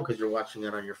your phone because you're watching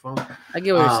it on your phone. I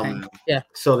get what you're saying. Yeah.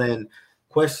 So then,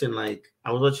 question, like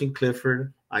I was watching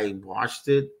Clifford. I watched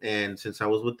it, and since I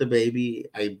was with the baby,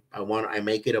 I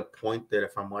make it a point that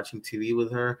if I'm watching TV with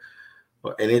her,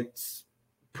 and it's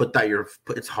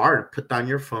hard. Put down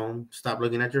your phone. Stop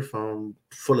looking at your phone.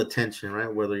 Full attention,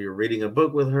 right? Whether you're reading a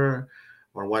book with her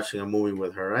or watching a movie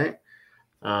with her, right?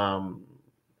 And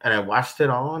I watched it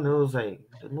all, and it was like,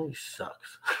 the movie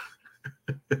sucks.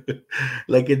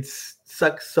 Like it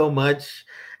sucks so much.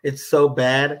 It's so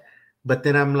bad. But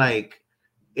then I'm like,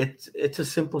 it's a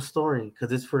simple story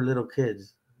because it's for little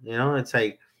kids. You know, it's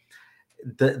like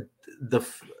the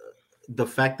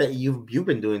fact that you've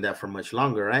been doing that for much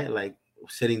longer, right? Like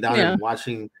sitting down and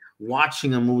watching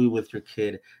a movie with your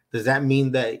kid. Does that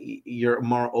mean that you're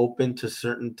more open to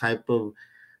certain type of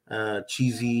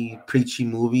cheesy, preachy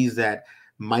movies that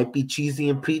might be cheesy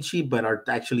and preachy, but are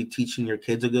actually teaching your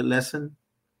kids a good lesson?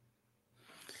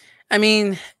 I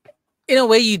mean, in a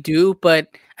way you do,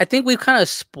 but I think we've kind of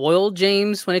spoiled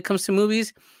James when it comes to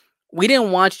movies. We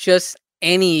didn't watch just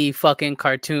any fucking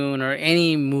cartoon or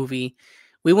any movie.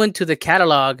 We went to the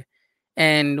catalog,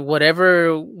 and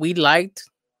whatever we liked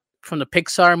from the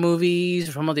Pixar movies,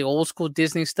 from all the old school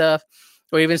Disney stuff,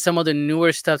 or even some of the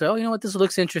newer stuff. Oh, you know what? This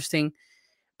looks interesting.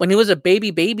 When he was a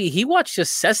baby, he watched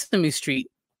just Sesame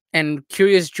Street and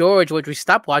Curious George, which we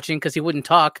stopped watching because he wouldn't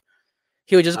talk.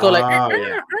 He would just go like,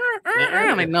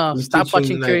 I'm like, no, stop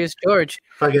watching Curious George.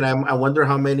 Fucking, I wonder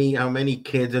how many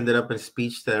kids ended up in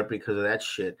speech therapy because of that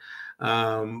shit.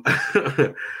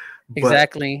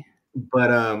 Exactly.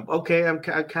 But okay,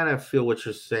 I kind of feel what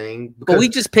you're saying. But we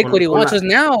just pick what he watches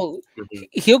now.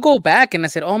 He'll go back, and I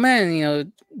said, "Oh man, you know,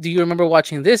 do you remember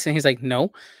watching this?" And he's like,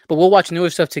 "No," but we'll watch newer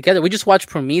stuff together. We just watched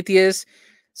Prometheus,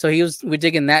 so we're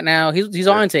digging that now. He's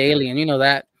all into Alien, you know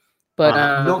that.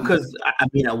 But No, because I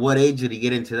mean, at what age did he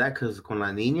get into that? Because con la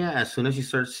niña, as soon as she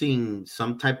starts seeing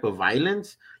some type of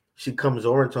violence, she comes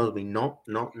over and tells me, no,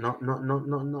 no, no, no, no,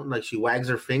 no, no. Like she wags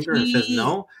her finger and says he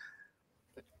no.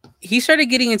 he started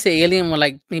getting into Alien when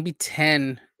like maybe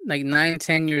 10, like 9,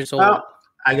 10 years old. Well,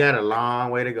 I got a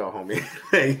long way to go,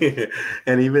 homie.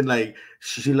 And even like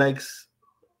she likes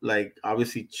like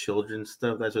obviously children's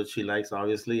stuff. That's what she likes,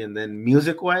 obviously. And then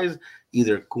music wise,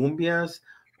 either cumbias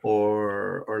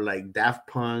or like Daft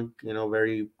Punk, you know,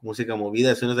 very música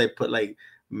movida. As soon as I put like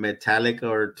Metallica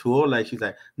or Tool, like she's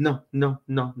like, no, no,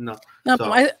 no, no. No, So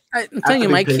I'm I have telling to you,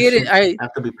 be my kid, patient. I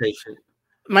have to be patient.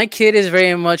 my kid is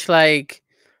very much like,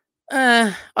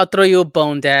 I'll throw you a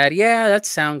bone, Dad. Yeah,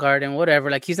 that's Soundgarden, whatever.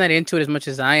 Like he's not into it as much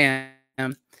as I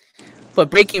am. But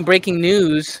breaking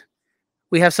news,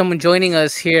 we have someone joining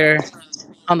us here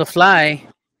on the fly.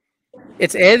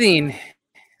 It's Edin.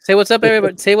 Say what's up,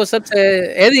 everybody. Say what's up to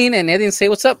Edin, and Edin, say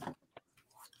what's up.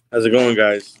 How's it going,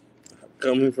 guys?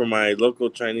 Coming from my local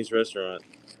Chinese restaurant.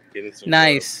 Getting some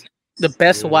Nice. The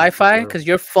best Yeah, Wi-Fi sure. because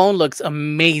your phone looks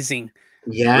amazing.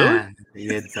 Yeah,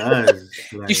 it does.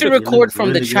 You Like, should it record looks from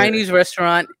the really good. Chinese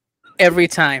restaurant every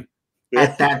time.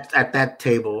 At that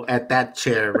table, at that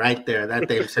chair, right there,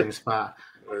 that same spot.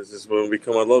 This is when we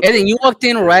become a local. And then you walked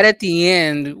in right at the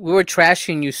end. We were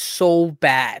trashing you so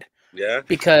bad Yeah.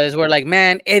 because we're like,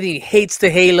 man, Eddie hates the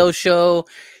Halo show.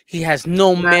 He has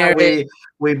no Nah, merit.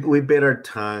 we bit our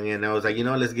tongue, and I was like, you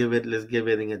know, let's give it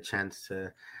a chance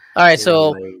to. All right, You know, so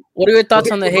like, what are your thoughts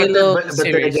okay, on the but then, Halo but then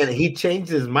series? again, he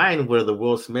changed his mind with the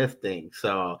Will Smith thing.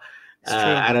 So It's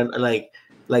true. I don't like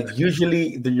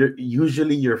usually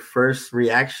your first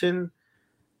reaction.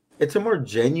 It's a more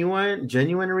genuine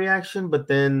reaction, but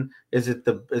then is it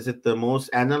the most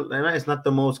it's not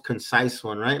the most concise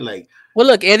one, right? Like, Well,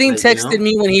 look, Eddie like, you texted know,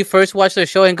 me when he first watched the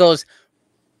show and goes,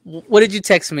 "What did you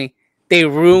text me? They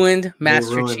ruined they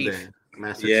Master ruined Chief." it.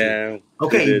 Master Chief. Yeah.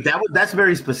 Okay, that's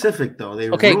very specific though. They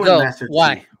Okay, ruined go. Master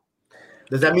Why? Chief.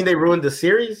 Does that mean they ruined the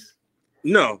series?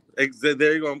 No.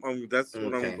 There you go. That's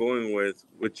what Okay. I'm going with,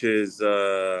 which is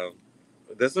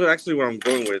that's actually what I'm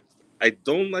going with. I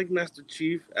don't like Master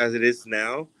Chief as it is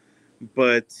now,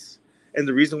 and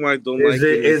the reason why I don't like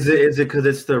it Is it because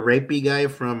it's the rapey guy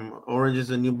from Orange Is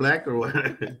the New Black or what?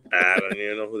 I don't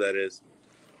even know who that is.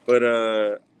 But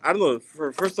I don't know.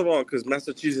 First of all, because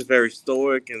Master Chief is very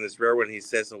stoic and it's rare when he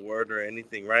says a word or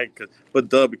anything, right?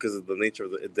 Because of the nature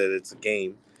of that it's a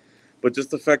game. But just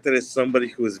the fact that it's somebody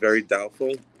who is very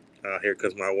doubtful. Here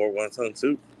comes my War One Son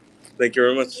too. Thank you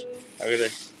very much. Have a good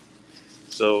day.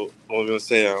 So I was gonna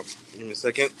say, give me a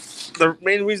second. The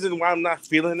main reason why I'm not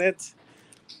feeling it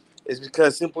is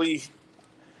because simply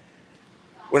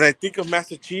when I think of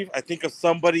Master Chief, I think of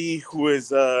somebody who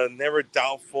is never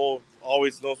doubtful,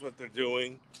 always knows what they're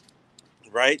doing,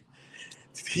 right?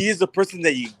 He is the person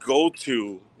that you go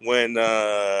to when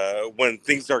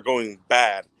things are going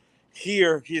bad.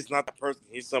 Here, he's not that person.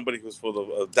 He's somebody who's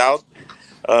full of doubt,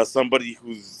 somebody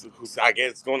who's I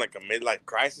guess going like a midlife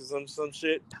crisis or some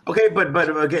shit. Okay, but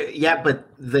okay, yeah, but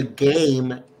the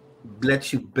game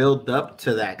lets you build up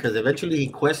to that because eventually he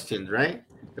questions, right?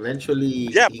 Eventually,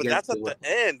 Yeah, he but gets that's to at what.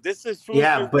 the end. This is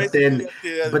Yeah, but then, at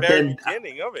the but very then,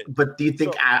 beginning of it. but do you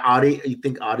think So- you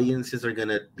think audiences are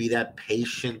gonna be that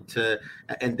patient to,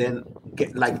 and then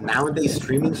get like nowadays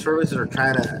streaming services are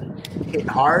trying to hit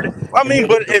hard. I and mean, hit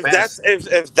but the best.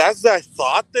 if that's that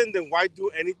thought, then why do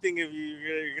anything if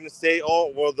you're gonna say,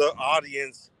 oh well, the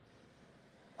audience?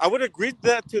 I would agree to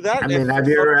that. I mean, have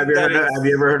you ever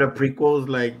heard of prequels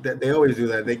like that? They always do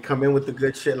that. They come in with the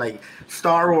good shit, like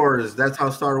Star Wars. That's how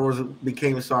Star Wars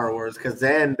became Star Wars, because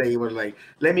then they were like,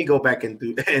 "Let me go back and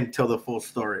tell the full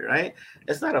story." Right?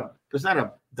 It's not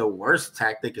the worst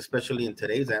tactic, especially in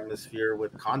today's atmosphere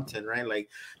with content. Right? Like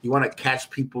you want to catch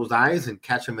people's eyes and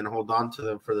catch them and hold on to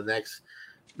them for the next,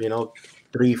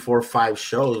 3, 4, 5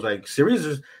 shows. Like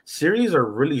series are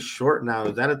really short now.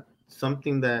 Is that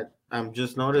something that I'm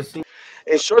just noticing?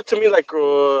 It's short to me, like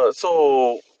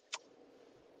so.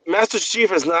 Master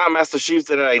Chief is not Master Chief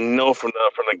that I know from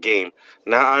the game.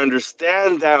 Now I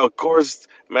understand that, of course,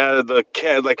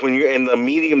 like when you're in the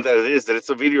medium that that it's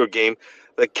a video game,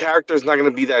 the character is not going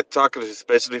to be that talkative,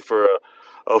 especially for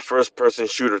a first person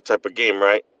shooter type of game,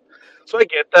 right? So I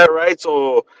get that, right?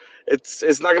 So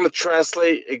it's not going to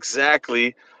translate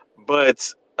exactly,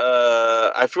 but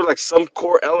I feel like some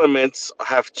core elements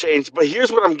have changed. But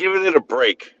here's what I'm giving it a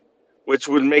break, which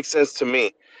would make sense to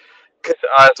me. 'Cause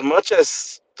as much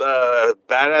as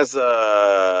bad as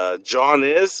John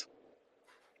is,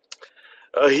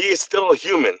 he is still a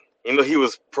human. He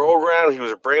was programmed, he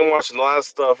was brainwashed, and all that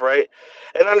stuff, right?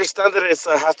 And I understand that it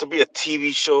has to be a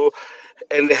TV show.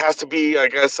 and it has to be, I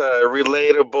guess,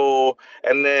 relatable.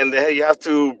 And then you have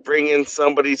to bring in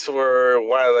somebody for a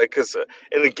while, like, because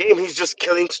in the game he's just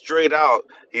killing straight out.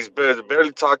 He's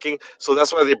barely talking, so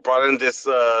that's why they brought in this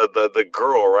the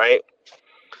girl, right?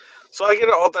 So I get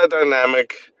all that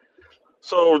dynamic.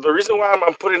 So the reason why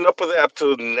I'm putting up with it up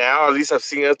to now, at least I've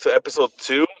seen it to episode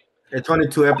 2. It's only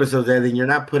 2 episodes, Eddie. You're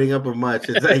not putting up with much.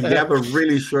 It's like you have a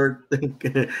really short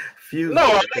fuse.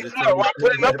 No, there, I'm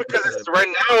putting up because it's, right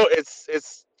now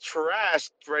it's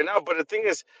trashed right now. But the thing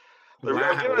is,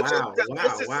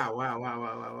 Wow,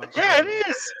 wow. yeah, it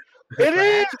is. It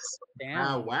is.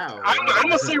 Damn. Wow. I'm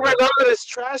gonna say right now that it's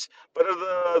trash, but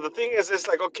the thing is, it's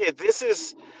like, okay,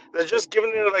 they're just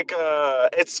giving it like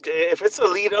if it's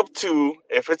leading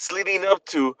up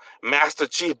to Master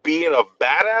Chief being a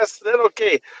badass, then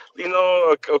okay,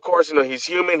 of course, he's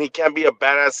human, he can't be a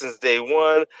badass since day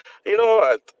one.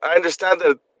 I understand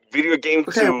that video game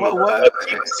Okay, to what a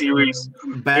TV series.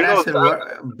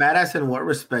 badass in what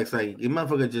respects? Like, you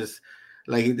motherfucker just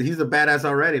like he's a badass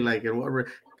already. Like,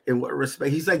 in what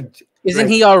respect? He's like, Isn't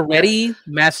he already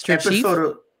Master Chief?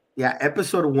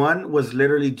 Episode 1 was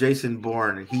literally Jason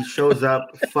Bourne. He shows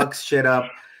up, fucks shit up,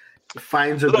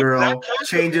 finds a girl,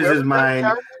 changes his mind,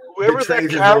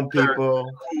 betrays his own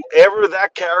people. Whoever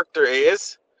that character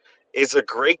is a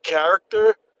great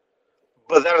character,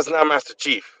 but that is not Master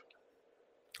Chief.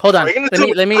 Hold on.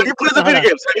 Let me. How do you play the video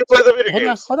games? How do you play the video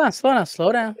games? Hold on.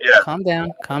 Slow down. Yeah. Calm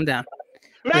down.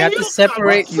 Man, We have to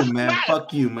separate. Fuck you, man.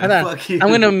 Fuck you. I'm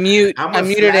gonna mute. I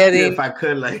muted Eddie. If I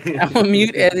could, like, I'm gonna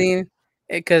mute Eddie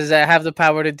because I have the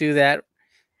power to do that.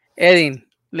 Eddie,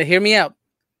 hear me out.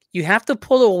 You have to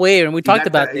pull away, and we talked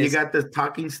about this. You got this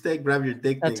talking stick, grab your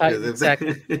dick.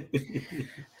 Exactly.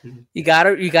 You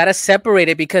gotta separate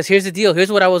it, because here's the deal.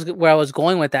 Here's where I was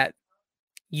going with that.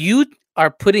 You are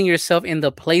putting yourself in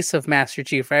the place of Master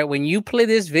Chief, right? When you play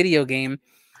this video game,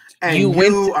 and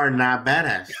you are not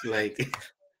badass, like.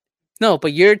 No,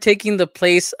 but you're taking the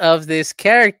place of this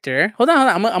character. Hold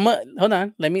on. Hold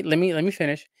on. Let me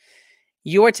finish.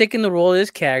 You are taking the role of this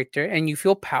character, and you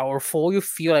feel powerful. You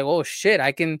feel like, oh shit,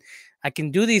 I can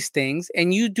do these things,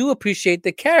 and you do appreciate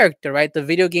the character, right? The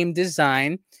video game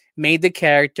design made the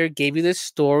character, gave you this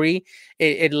story.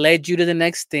 It led you to the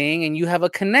next thing, and you have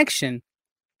a connection.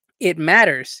 It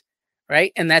matters,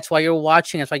 right? And that's why you're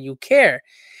watching. That's why you care.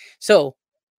 So,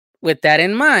 with that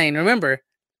in mind, remember,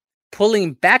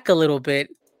 pulling back a little bit,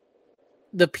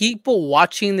 the people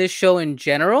watching this show in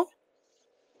general,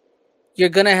 you're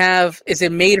gonna have, is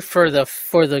it made for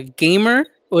the gamer,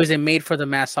 or is it made for the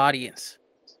mass audience?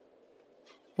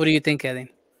 What do you think,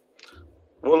 Eddie?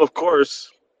 Well, of course,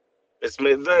 it's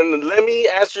made. Then let me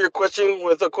answer your question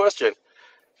with a question.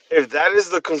 If that is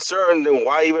the concern, then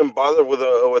why even bother with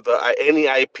any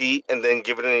IP and then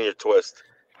give it in your twist?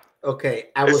 Okay,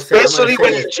 especially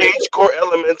when you change core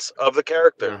elements of the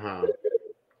character. Okay,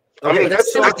 I mean,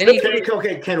 that's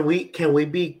okay. Can we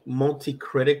be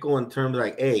multi-critical in terms of,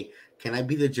 like, hey, can I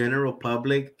be the general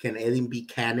public? Can Eddie be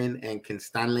canon? And can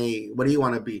Stanley? What do you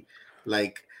want to be?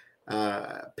 Like,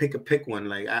 pick one.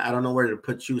 Like, I don't know where to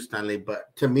put you, Stanley.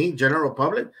 But to me, general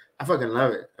public, I fucking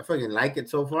love it. I fucking like it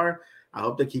so far. I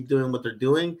hope they keep doing what they're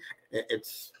doing.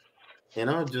 It's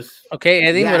just okay.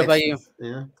 Eddie, what about you?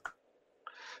 Yeah.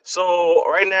 So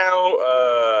right now,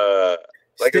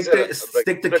 like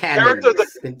stick to canon.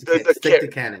 Stick to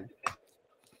canon.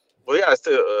 Well, yeah,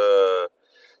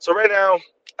 so right now,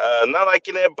 not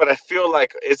liking it, but I feel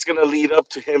like it's gonna lead up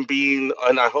to him being,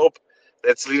 and I hope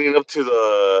that's leading up to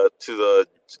the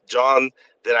John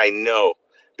that I know,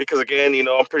 because again,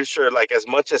 I'm pretty sure, like, as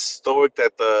much as stoic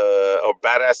that a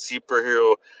badass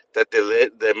superhero that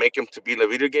they make him to be in a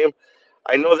video game,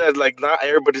 I know that, like, not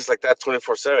everybody's like that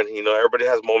 24/7. Everybody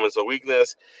has moments of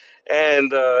weakness,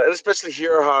 and especially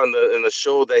here in the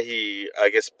show that I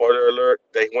guess, spoiler alert,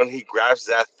 that when he grabs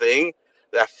that thing,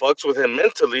 that fucks with him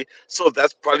mentally. So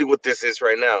that's probably what this is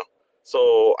right now.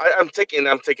 So I'm taking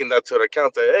that to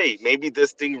account, that hey, maybe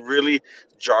this thing really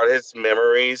jarred his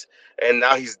memories, and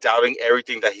now he's doubting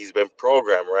everything that he's been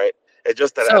programmed. Right? It's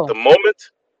just that at the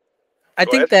moment. I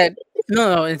think that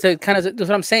no, it's kind of that's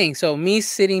what I'm saying. So me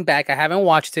sitting back, I haven't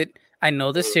watched it. I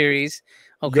know the series.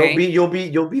 Okay, you'll be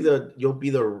the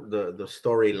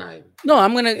storyline. No,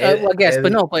 I'm gonna. I guess,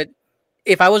 but no. But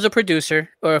if I was a producer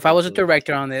or if I was a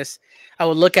director on this, I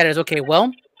would look at it as, okay,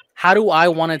 well, how do I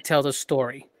want to tell the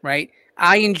story? Right?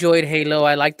 I enjoyed Halo.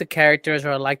 I like the characters,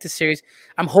 or I like the series.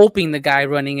 I'm hoping the guy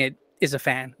running it is a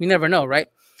fan. You never know, right?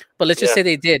 But let's just say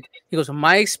they did. He goes,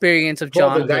 my experience of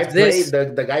John was this.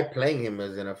 The guy playing him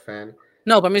isn't a fan.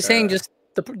 No, but I'm just saying, just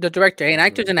the director. Hey, an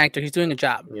actor's an actor. He's doing a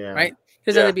job, right?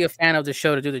 He doesn't have to be a fan of the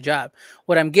show to do the job.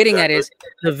 What I'm getting at is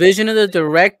the vision of the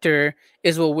director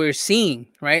is what we're seeing,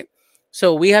 right?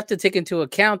 So we have to take into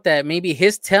account that maybe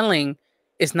his telling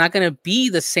is not going to be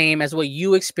the same as what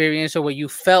you experienced or what you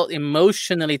felt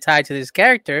emotionally tied to this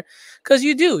character, because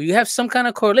you have some kind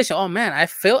of correlation. Oh man, I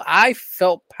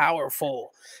felt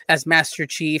powerful as Master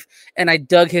Chief, and I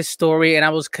dug his story and I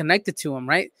was connected to him,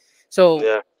 right?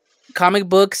 So comic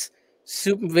books,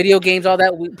 video games, all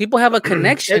that, people have a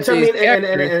connection to these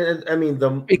characters. I mean,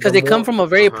 because they come from a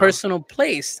very personal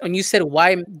place. When you said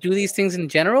why do these things in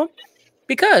general,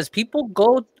 because people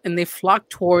go and they flock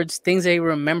towards things they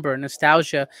remember,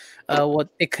 nostalgia, what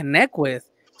they connect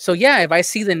with. So yeah, if I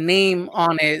see the name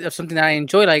on it of something that I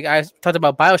enjoy, like I talked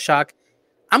about BioShock,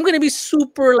 I'm gonna be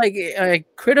super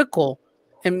critical,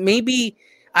 and maybe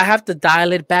I have to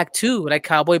dial it back too, like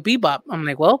Cowboy Bebop. I'm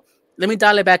like, well, let me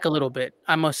dial it back a little bit.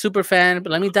 I'm a super fan,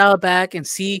 but let me dial it back and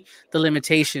see the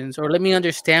limitations, or let me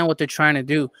understand what they're trying to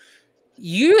do.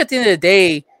 You, at the end of the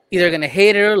day, either gonna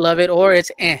hate it or love it, or it's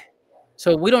eh.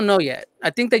 So we don't know yet.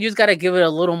 I think that you just got to give it a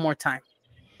little more time.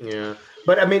 Yeah,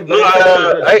 but I mean,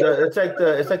 it's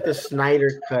like the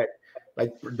Snyder cut.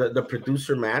 Like the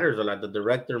producer matters a lot, the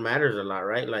director matters a lot,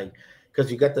 right? Like,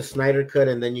 because you got the Snyder cut,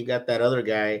 and then you got that other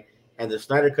guy, and the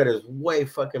Snyder cut is way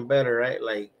fucking better, right?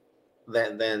 Like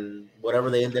than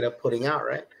whatever they ended up putting out,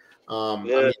 right? I mean,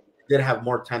 they did have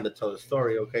more time to tell the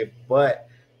story, okay, but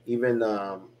even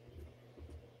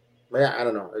yeah, I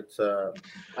don't know. It's a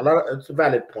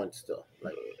valid point still.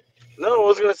 Like, no, I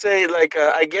was gonna say I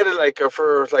get it.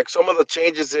 For some of the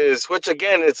changes is, which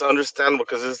again it's understandable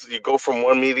because you go from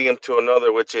one medium to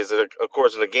another, which is of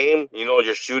course in a game.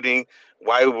 You're shooting.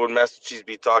 Why would Master Chief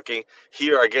be talking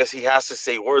here? I guess he has to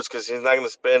say words because he's not gonna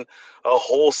spend a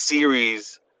whole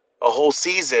series, a whole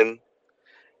season,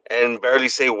 and barely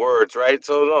say words, right?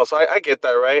 So no, so I get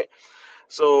that, right?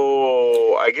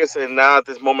 So I guess now at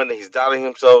this moment that he's doubting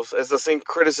himself, it's the same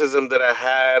criticism that I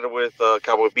had with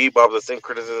Cowboy Bebop, the same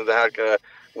criticism that I had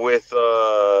with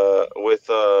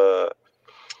the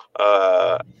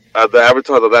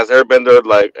Avatar, the Last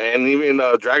Airbender, and even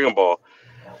Dragon Ball.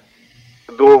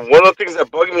 One of the things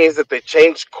that bug me is that they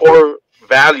changed core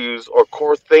values or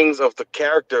core things of the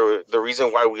character, the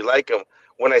reason why we like him.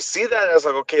 When I see that, I was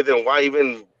like, okay, then why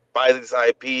even buy this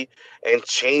IP and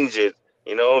change it?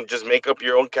 Just make up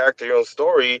your own character, your own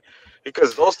story,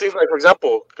 because those things, like for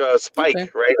example, Spike,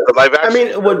 right? The live action. I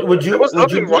mean, would you? There was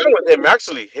nothing wrong with him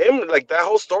actually. That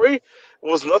whole story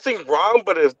was nothing wrong,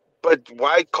 but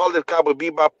why call it Cowboy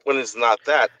Bebop when it's not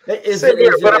that? But up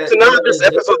to now, this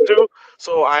episode 2,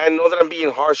 so I know that I'm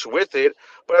being harsh with it.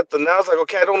 But up to now, it's like,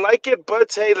 okay, I don't like it,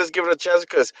 but hey, let's give it a chance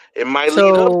because it might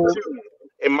lead up to.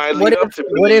 It might lead up to.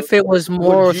 What if it was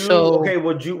more Okay,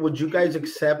 would you guys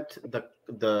accept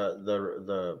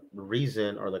the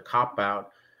reason or the cop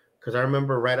out? Because I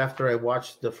remember right after I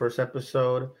watched the first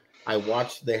episode,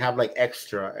 they have like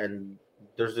extra, and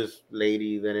there's this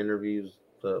lady that interviews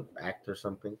the actor or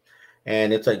something,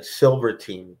 and it's like Silver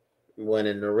Team when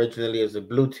it originally is a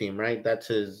Blue Team, right? That's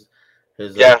his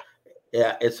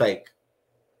it's like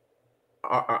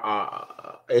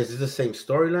is this the same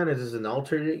storyline? Is this an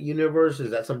alternate universe? Is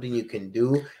that something you can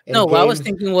do? No, what I was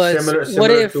thinking was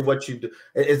similar to what you do.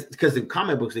 It's because in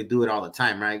comic books they do it all the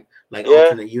time, right? Like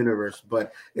alternate universe.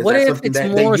 But is what that if something it's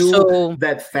that, more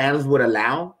that fans would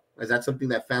allow? Is that something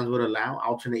that fans would allow?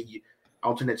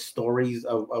 Alternate stories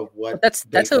of what? That's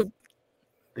a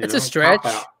stretch.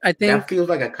 I think that feels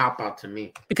like a cop out to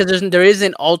me because there is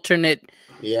an alternate.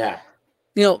 Yeah.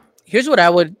 Here's what I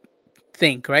would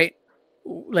think, right?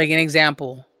 Like an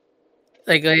example,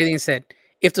 like anything said,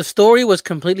 if the story was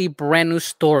completely brand new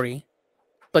story,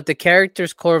 but the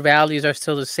character's core values are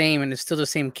still the same and it's still the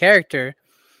same character,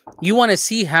 you want to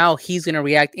see how he's going to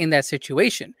react in that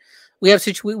situation. We have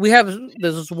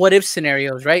those what if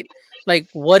scenarios, right? Like,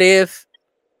 what if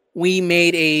we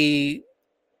made a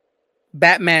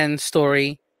Batman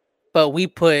story, but we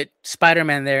put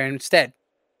Spider-Man there instead?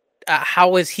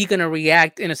 How is he going to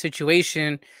react in a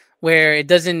situation where it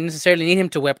doesn't necessarily need him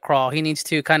to web crawl? He needs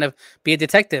to kind of be a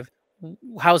detective.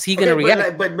 How's he going to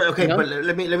react? But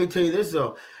let me tell you this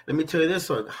though.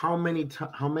 How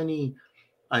many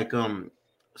like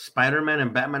Spider-Man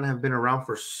and Batman have been around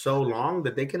for so long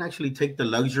that they can actually take the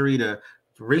luxury to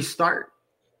restart,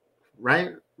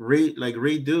 right?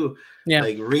 Redo,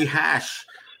 like rehash,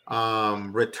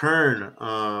 return.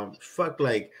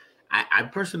 I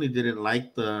personally didn't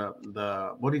like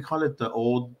the what do you call it? The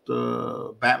old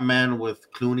Batman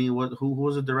with Clooney. Who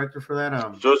was the director for that?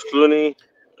 George Clooney.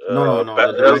 No.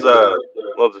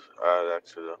 No,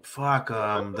 actually, no. Fuck,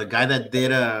 the guy that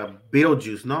did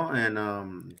Beetlejuice, no,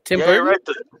 and Tim Yeah, Burton. you're right.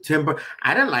 Tim Burton.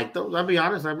 I didn't like those. I'll be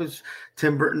honest.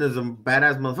 Tim Burton is a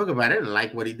badass motherfucker, but I didn't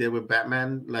like what he did with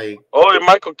Batman. Like, Oh,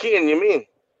 Michael Keaton, you mean?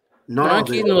 Ron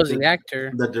Keaton was the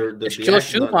actor. Joe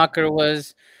Schumacher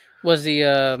was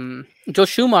the Joe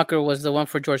Schumacher was the one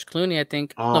for George Clooney, I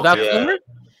think. Oh, no, Val okay. Kilmer?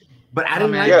 But I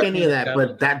didn't man. like any of that.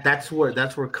 But that's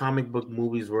where comic book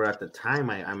movies were at the time.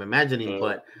 I'm imagining,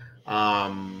 but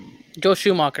Joe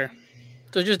Schumacher.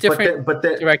 So just different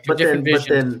director, different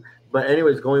vision. But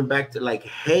anyways, going back to like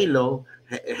Halo,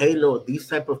 these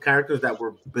type of characters that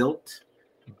were built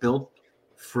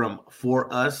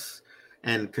for us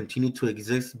and continue to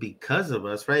exist because of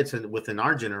us, right? So within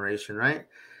our generation, right?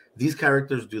 These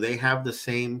characters, do they have the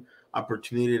same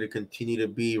opportunity to continue to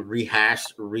be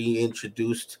rehashed,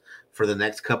 reintroduced for the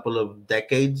next couple of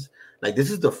decades? Like,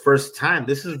 this is the first time,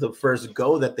 this is the first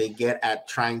go that they get at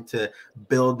trying to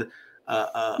build.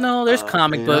 No, there's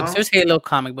comic books. There's Halo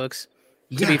comic books.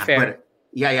 To be fair,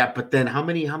 but then how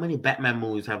many Batman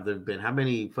movies have there been? How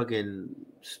many fucking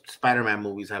Spider-Man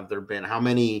movies have there been? How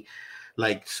many?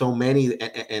 Like, so many,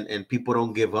 and people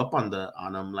don't give up on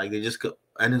them. Like, they just go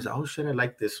and it's, oh shit, I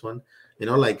like this one. You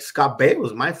know, like Scott Baio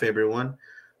was my favorite one.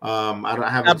 I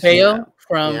haven't Scott Baio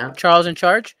from Charles in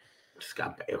Charge.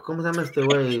 Scott Baio, ¿cómo se llama este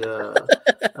güey?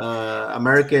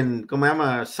 American, ¿cómo se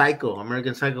llama? Psycho,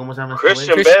 American Psycho, ¿cómo se llama?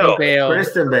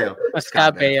 Christian Bale.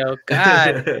 Scott Baio.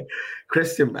 God.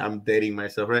 Christian, I'm dating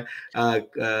myself, right?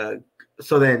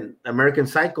 So then American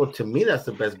Psycho, to me, that's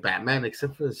the best Batman,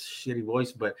 except for his shitty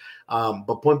voice. But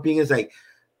point being is, like,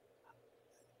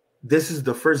 this is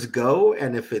the first go,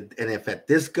 and if at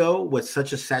this go with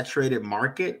such a saturated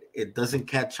market, it doesn't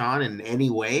catch on in any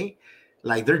way,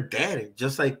 like, they're dead.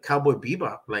 Just like Cowboy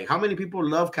Bebop. Like, how many people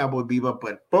love Cowboy Bebop,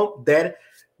 but boom, dead,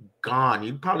 gone.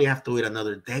 You'd probably have to wait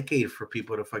another decade for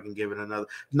people to fucking give it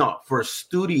for a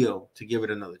studio to give it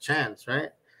another chance, right?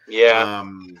 Yeah.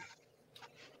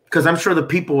 Because I'm sure the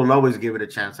people will always give it a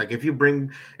chance. Like, if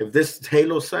this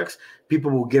Halo sucks, people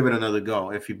will give it another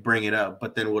go if you bring it up.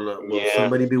 But then will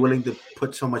somebody be willing to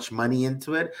put so much money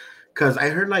into it? Because I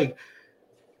heard, like,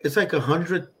 it's like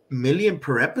 100 million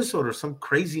per episode or some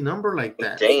crazy number like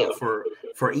that. Damn.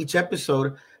 For each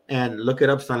episode. And look it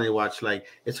up, Stanley Watch. Like,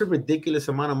 it's a ridiculous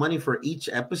amount of money for each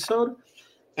episode.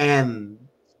 And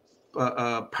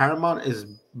Paramount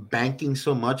is banking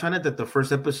so much on it that the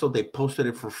first episode they posted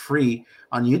it for free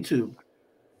on YouTube.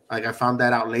 Like, I found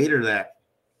that out later that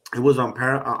it was on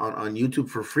YouTube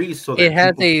for free. So it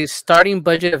has a starting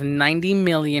budget of 90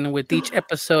 million, with each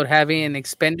episode having an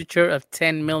expenditure of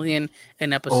 10 million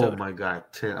an episode. Oh my god,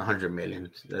 100 million.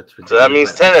 That's ridiculous. So that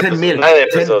means 10 episodes, 9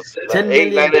 episodes. 10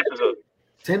 million, 9 episodes.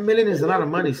 10 million is a lot of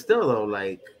money still, though.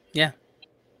 Like, yeah.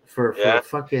 For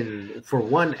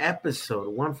one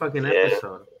episode,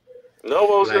 episode. No,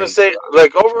 what I was gonna say,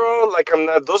 like, overall, like, I'm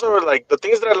not. Those are like the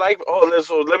things that I like. Oh,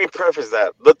 so let me preface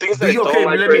that. The things that I don't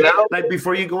like right now. Like,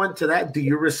 before you go into that, do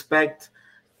you respect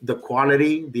the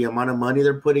quality, the amount of money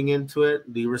they're putting into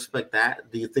it? Do you respect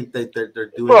that? Do you think that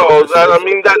they're doing? Well,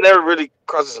 that never really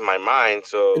crosses my mind.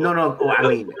 So no. I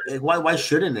mean, why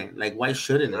shouldn't it? Like, why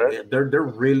shouldn't it? They're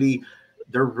really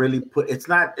it's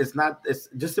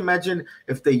just imagine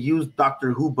if they used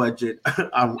Doctor Who budget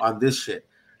on this shit.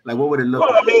 Like, what would it look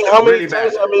like? I mean, how many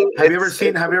times? I mean, have you ever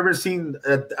seen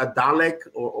a Dalek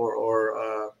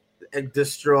or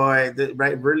destroy?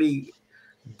 Right, really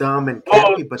dumb and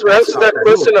campy. But to answer that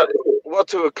question,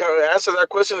 answer that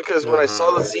question, because when I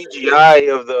saw the CGI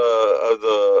of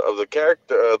the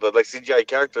character, the like CGI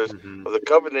characters of the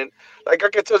Covenant, like, I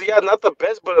could tell, not the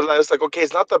best, but it's like, okay,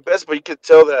 it's not the best, but you could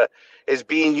tell that it's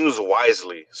being used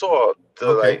wisely. So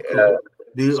I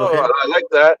like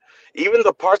that. Even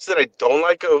the parts that I don't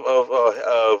like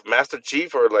of Master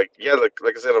Chief, or like I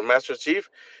said, of Master Chief,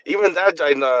 even that,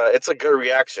 it's a good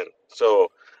reaction.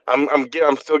 So I'm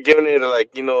still giving it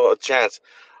a chance.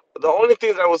 The only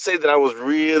thing that I would say that I was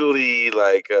really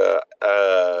like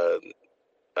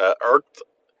irked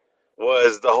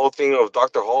was the whole thing of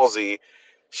Dr. Halsey.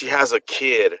 She has a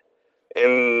kid,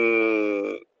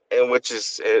 and which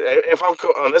is,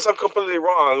 unless I'm completely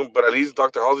wrong, but at least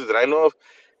Dr. Halsey that I know of,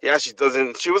 she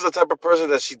doesn't. She was the type of person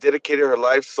that she dedicated her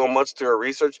life so much to her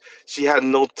research. She had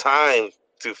no time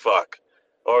to fuck,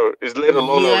 or is let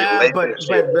alone a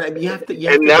relationship. But you have to. She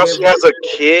has a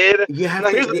kid.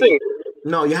 Here's the thing.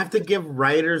 No, you have to give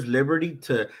writers liberty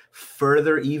to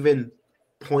further even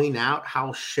point out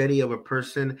how shitty of a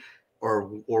person or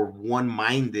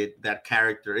one-minded that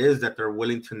character is, that they're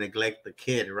willing to neglect the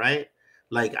kid, right?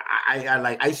 Like,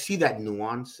 I see that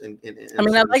nuance. I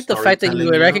mean, I like the fact that you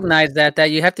recognize that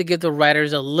you have to give the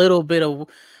writers a little bit of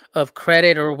of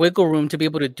credit or wiggle room to be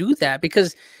able to do that,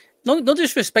 because no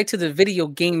disrespect to the video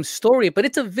game story, but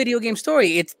it's a video game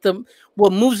story. It's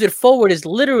what moves it forward is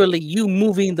literally you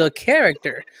moving the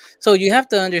character. So you have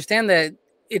to understand that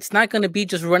it's not going to be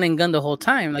just run and gun the whole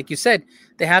time. Like you said,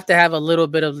 they have to have a little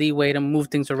bit of leeway to move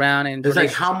things around. And it's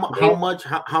like how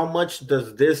much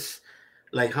does this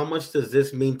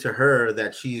mean to her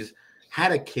that she's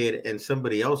had a kid and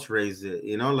somebody else raised it?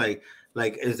 You know, like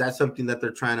is that something that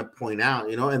they're trying to point out?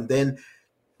 You know, and then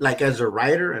like as a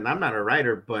writer, and I'm not a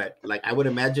writer, but like I would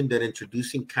imagine that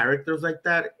introducing characters like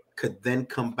that could then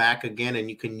come back again, and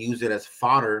you can use it as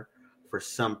fodder for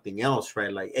something else,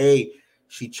 right? Like,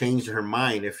 she changed her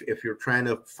mind. If you're trying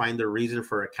to find a reason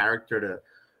for a character to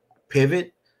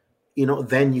pivot, you know,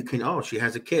 then you can, she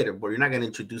has a kid, but you're not going to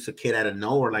introduce a kid out of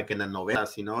nowhere, like in the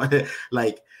novelas, you know,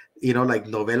 like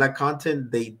novela content,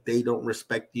 they don't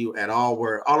respect you at all,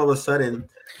 where all of a sudden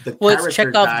it's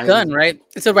Chekhov's gun, right?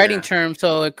 It's a writing term,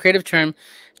 so a creative term.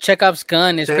 Chekhov's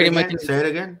gun is pretty much. Say it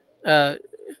again. A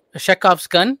Chekhov's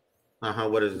gun.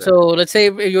 What is that? So let's say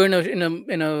you're in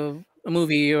a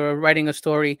movie or writing a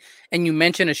story, and you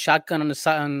mention a shotgun on the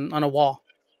side on a wall,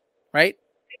 right?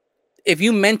 If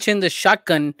you mention the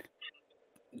shotgun,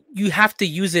 you have to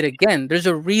use it again. There's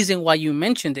a reason why you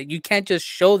mentioned it. You can't just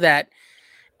show that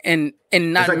and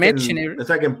not mention it. It's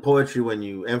like in poetry when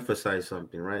you emphasize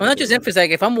something, right? Well, not just emphasize.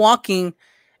 Like if I'm walking,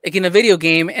 like in a video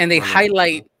game, and they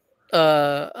highlight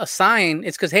a sign,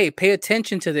 it's because, hey, pay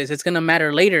attention to this. It's gonna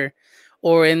matter later.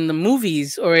 Or in the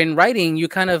movies or in writing, you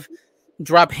kind of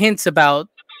drop hints about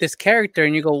this character,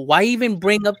 and you go, why even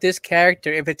bring up this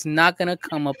character if it's not gonna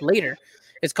come up later?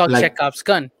 It's called Chekhov's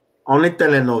gun. Only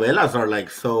telenovelas are like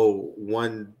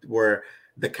one where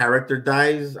the character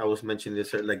dies. I was mentioning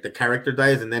this, like the character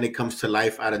dies and then it comes to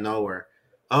life out of nowhere.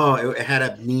 It had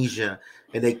amnesia,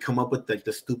 and they come up with like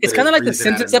the stupid. It's kind of like the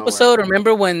Simpsons episode.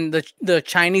 Remember when the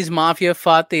Chinese mafia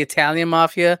fought the Italian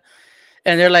mafia,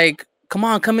 and they're like, "Come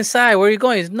on, come inside. Where are you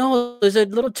going?" No, there's a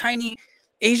little tiny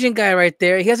Asian guy right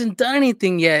there. He hasn't done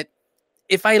anything yet.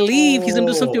 If I leave, he's gonna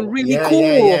do something really cool.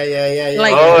 Yeah.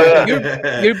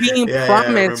 Like you're being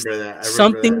promised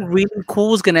something really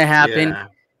cool is gonna happen,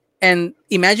 and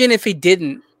imagine if he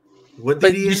didn't. What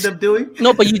did he end up doing?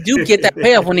 No, but you do get that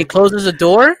payoff when he closes the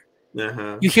door.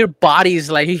 You hear bodies,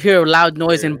 like you hear a loud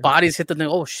noise and bodies hit the thing.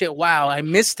 Oh shit! Wow, I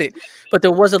missed it. But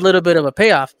there was a little bit of a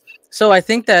payoff. So I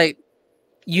think that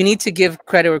you need to give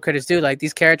credit where credit's due. Like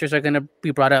these characters are going to be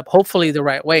brought up, hopefully the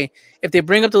right way. If they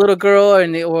bring up the little girl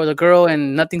or the girl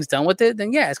and nothing's done with it,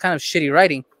 then it's kind of shitty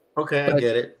writing. Okay, I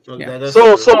get it. Yeah.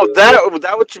 So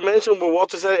that what you mentioned, what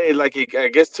Walter said,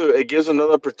 it gives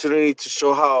another opportunity to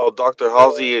show how Dr.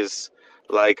 Halsey is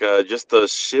like just a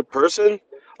shit person.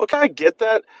 Okay, I get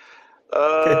that.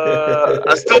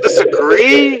 I still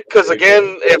disagree because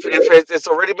again, if it's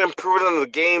already been proven in the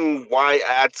game, why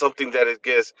add something that it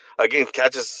gets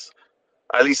catches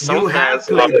at least some fans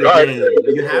off guard?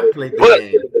 You have played the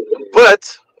game,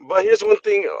 but here's one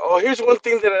thing. Here's one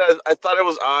thing that I thought it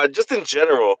was odd, just in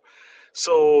general.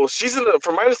 So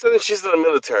from my understanding, she's in the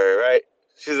military, right?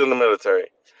 She's in the military,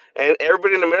 and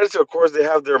everybody in the military, of course, they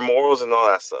have their morals and all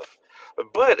that stuff.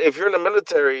 But if you're in the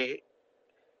military,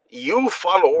 you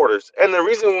follow orders. And the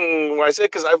reason why I say,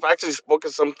 because I've actually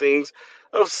spoken some things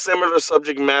of similar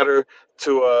subject matter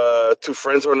to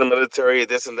friends who are in the military,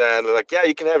 this and that, and they're like, yeah,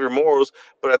 you can have your morals,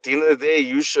 but at the end of the day,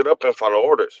 you shut up and follow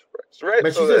orders, right?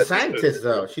 But she's a scientist,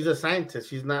 though. She's a scientist.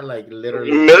 She's not like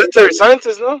literally military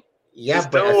scientist, no? Yeah,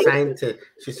 but a scientist.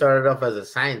 She started off as a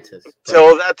scientist.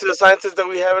 Tell that to the scientists that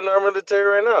we have in our military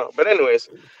right now. But anyways,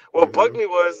 what bugged me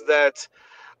was that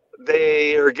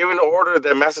they are giving an order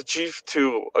that Master Chief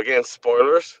to, again,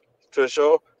 spoilers to the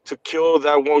show, to kill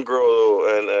that one girl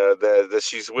and that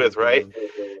she's with, right?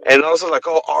 And also like,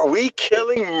 are we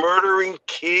murdering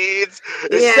kids?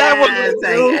 Is that what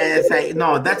it's like,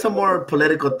 no, that's a more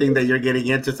political thing that you're getting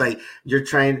into. It's like you're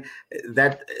trying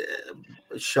that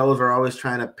shows are always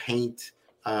trying to paint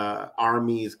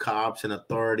armies, cops, and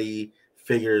authority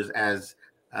figures as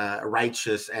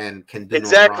righteous and can do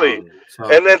no wrong. So,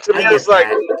 and then to me, I was like,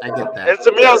 I get that. And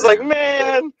to me, I was like,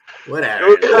 man, whatever.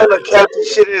 What kind of captain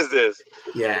shit is this?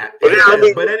 Yeah.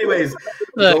 But anyways,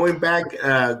 going back,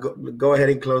 go ahead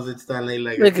and close it, Stanley.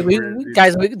 Like, look,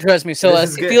 guys, trust me. So it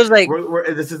feels like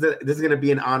this is going to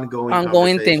be an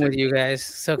ongoing thing with you guys.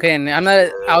 So okay, and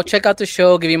I'll check out the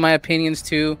show, give you my opinions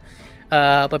too.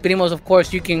 But Primos, of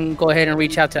course, you can go ahead and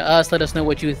reach out to us. Let us know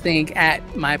what you think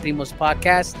at My Primos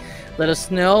Podcast. Let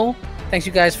us know. Thanks,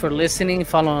 you guys, for listening,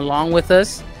 following along with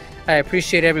us. I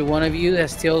appreciate every one of you that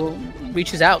still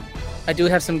reaches out. I do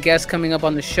have some guests coming up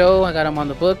on the show. I got them on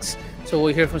the books. So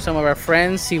we'll hear from some of our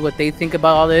friends, see what they think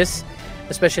about all this.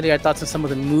 especially our thoughts on some of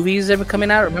the movies that are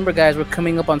coming out. Remember, guys, we're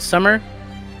coming up on summer.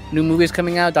 New movies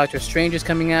coming out. Doctor Strange is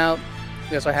coming out.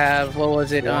 We also have, what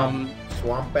was it?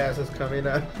 Swamp Ass is coming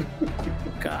out.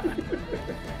 God.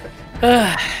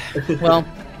 Well,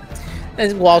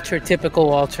 as Walter, typical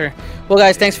Walter. Well,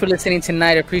 guys, thanks for listening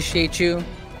tonight. I appreciate you.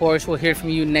 Of course, we'll hear from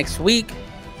you next week.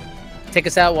 Take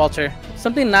us out, Walter.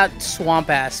 Something not swamp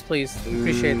ass, please.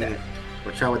 Appreciate that.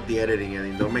 Watch out with the editing,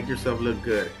 and don't make yourself look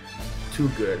good. Too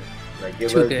good. Like,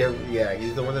 Too good. Yeah,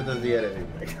 he's the one that does the editing.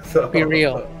 So. Be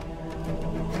real.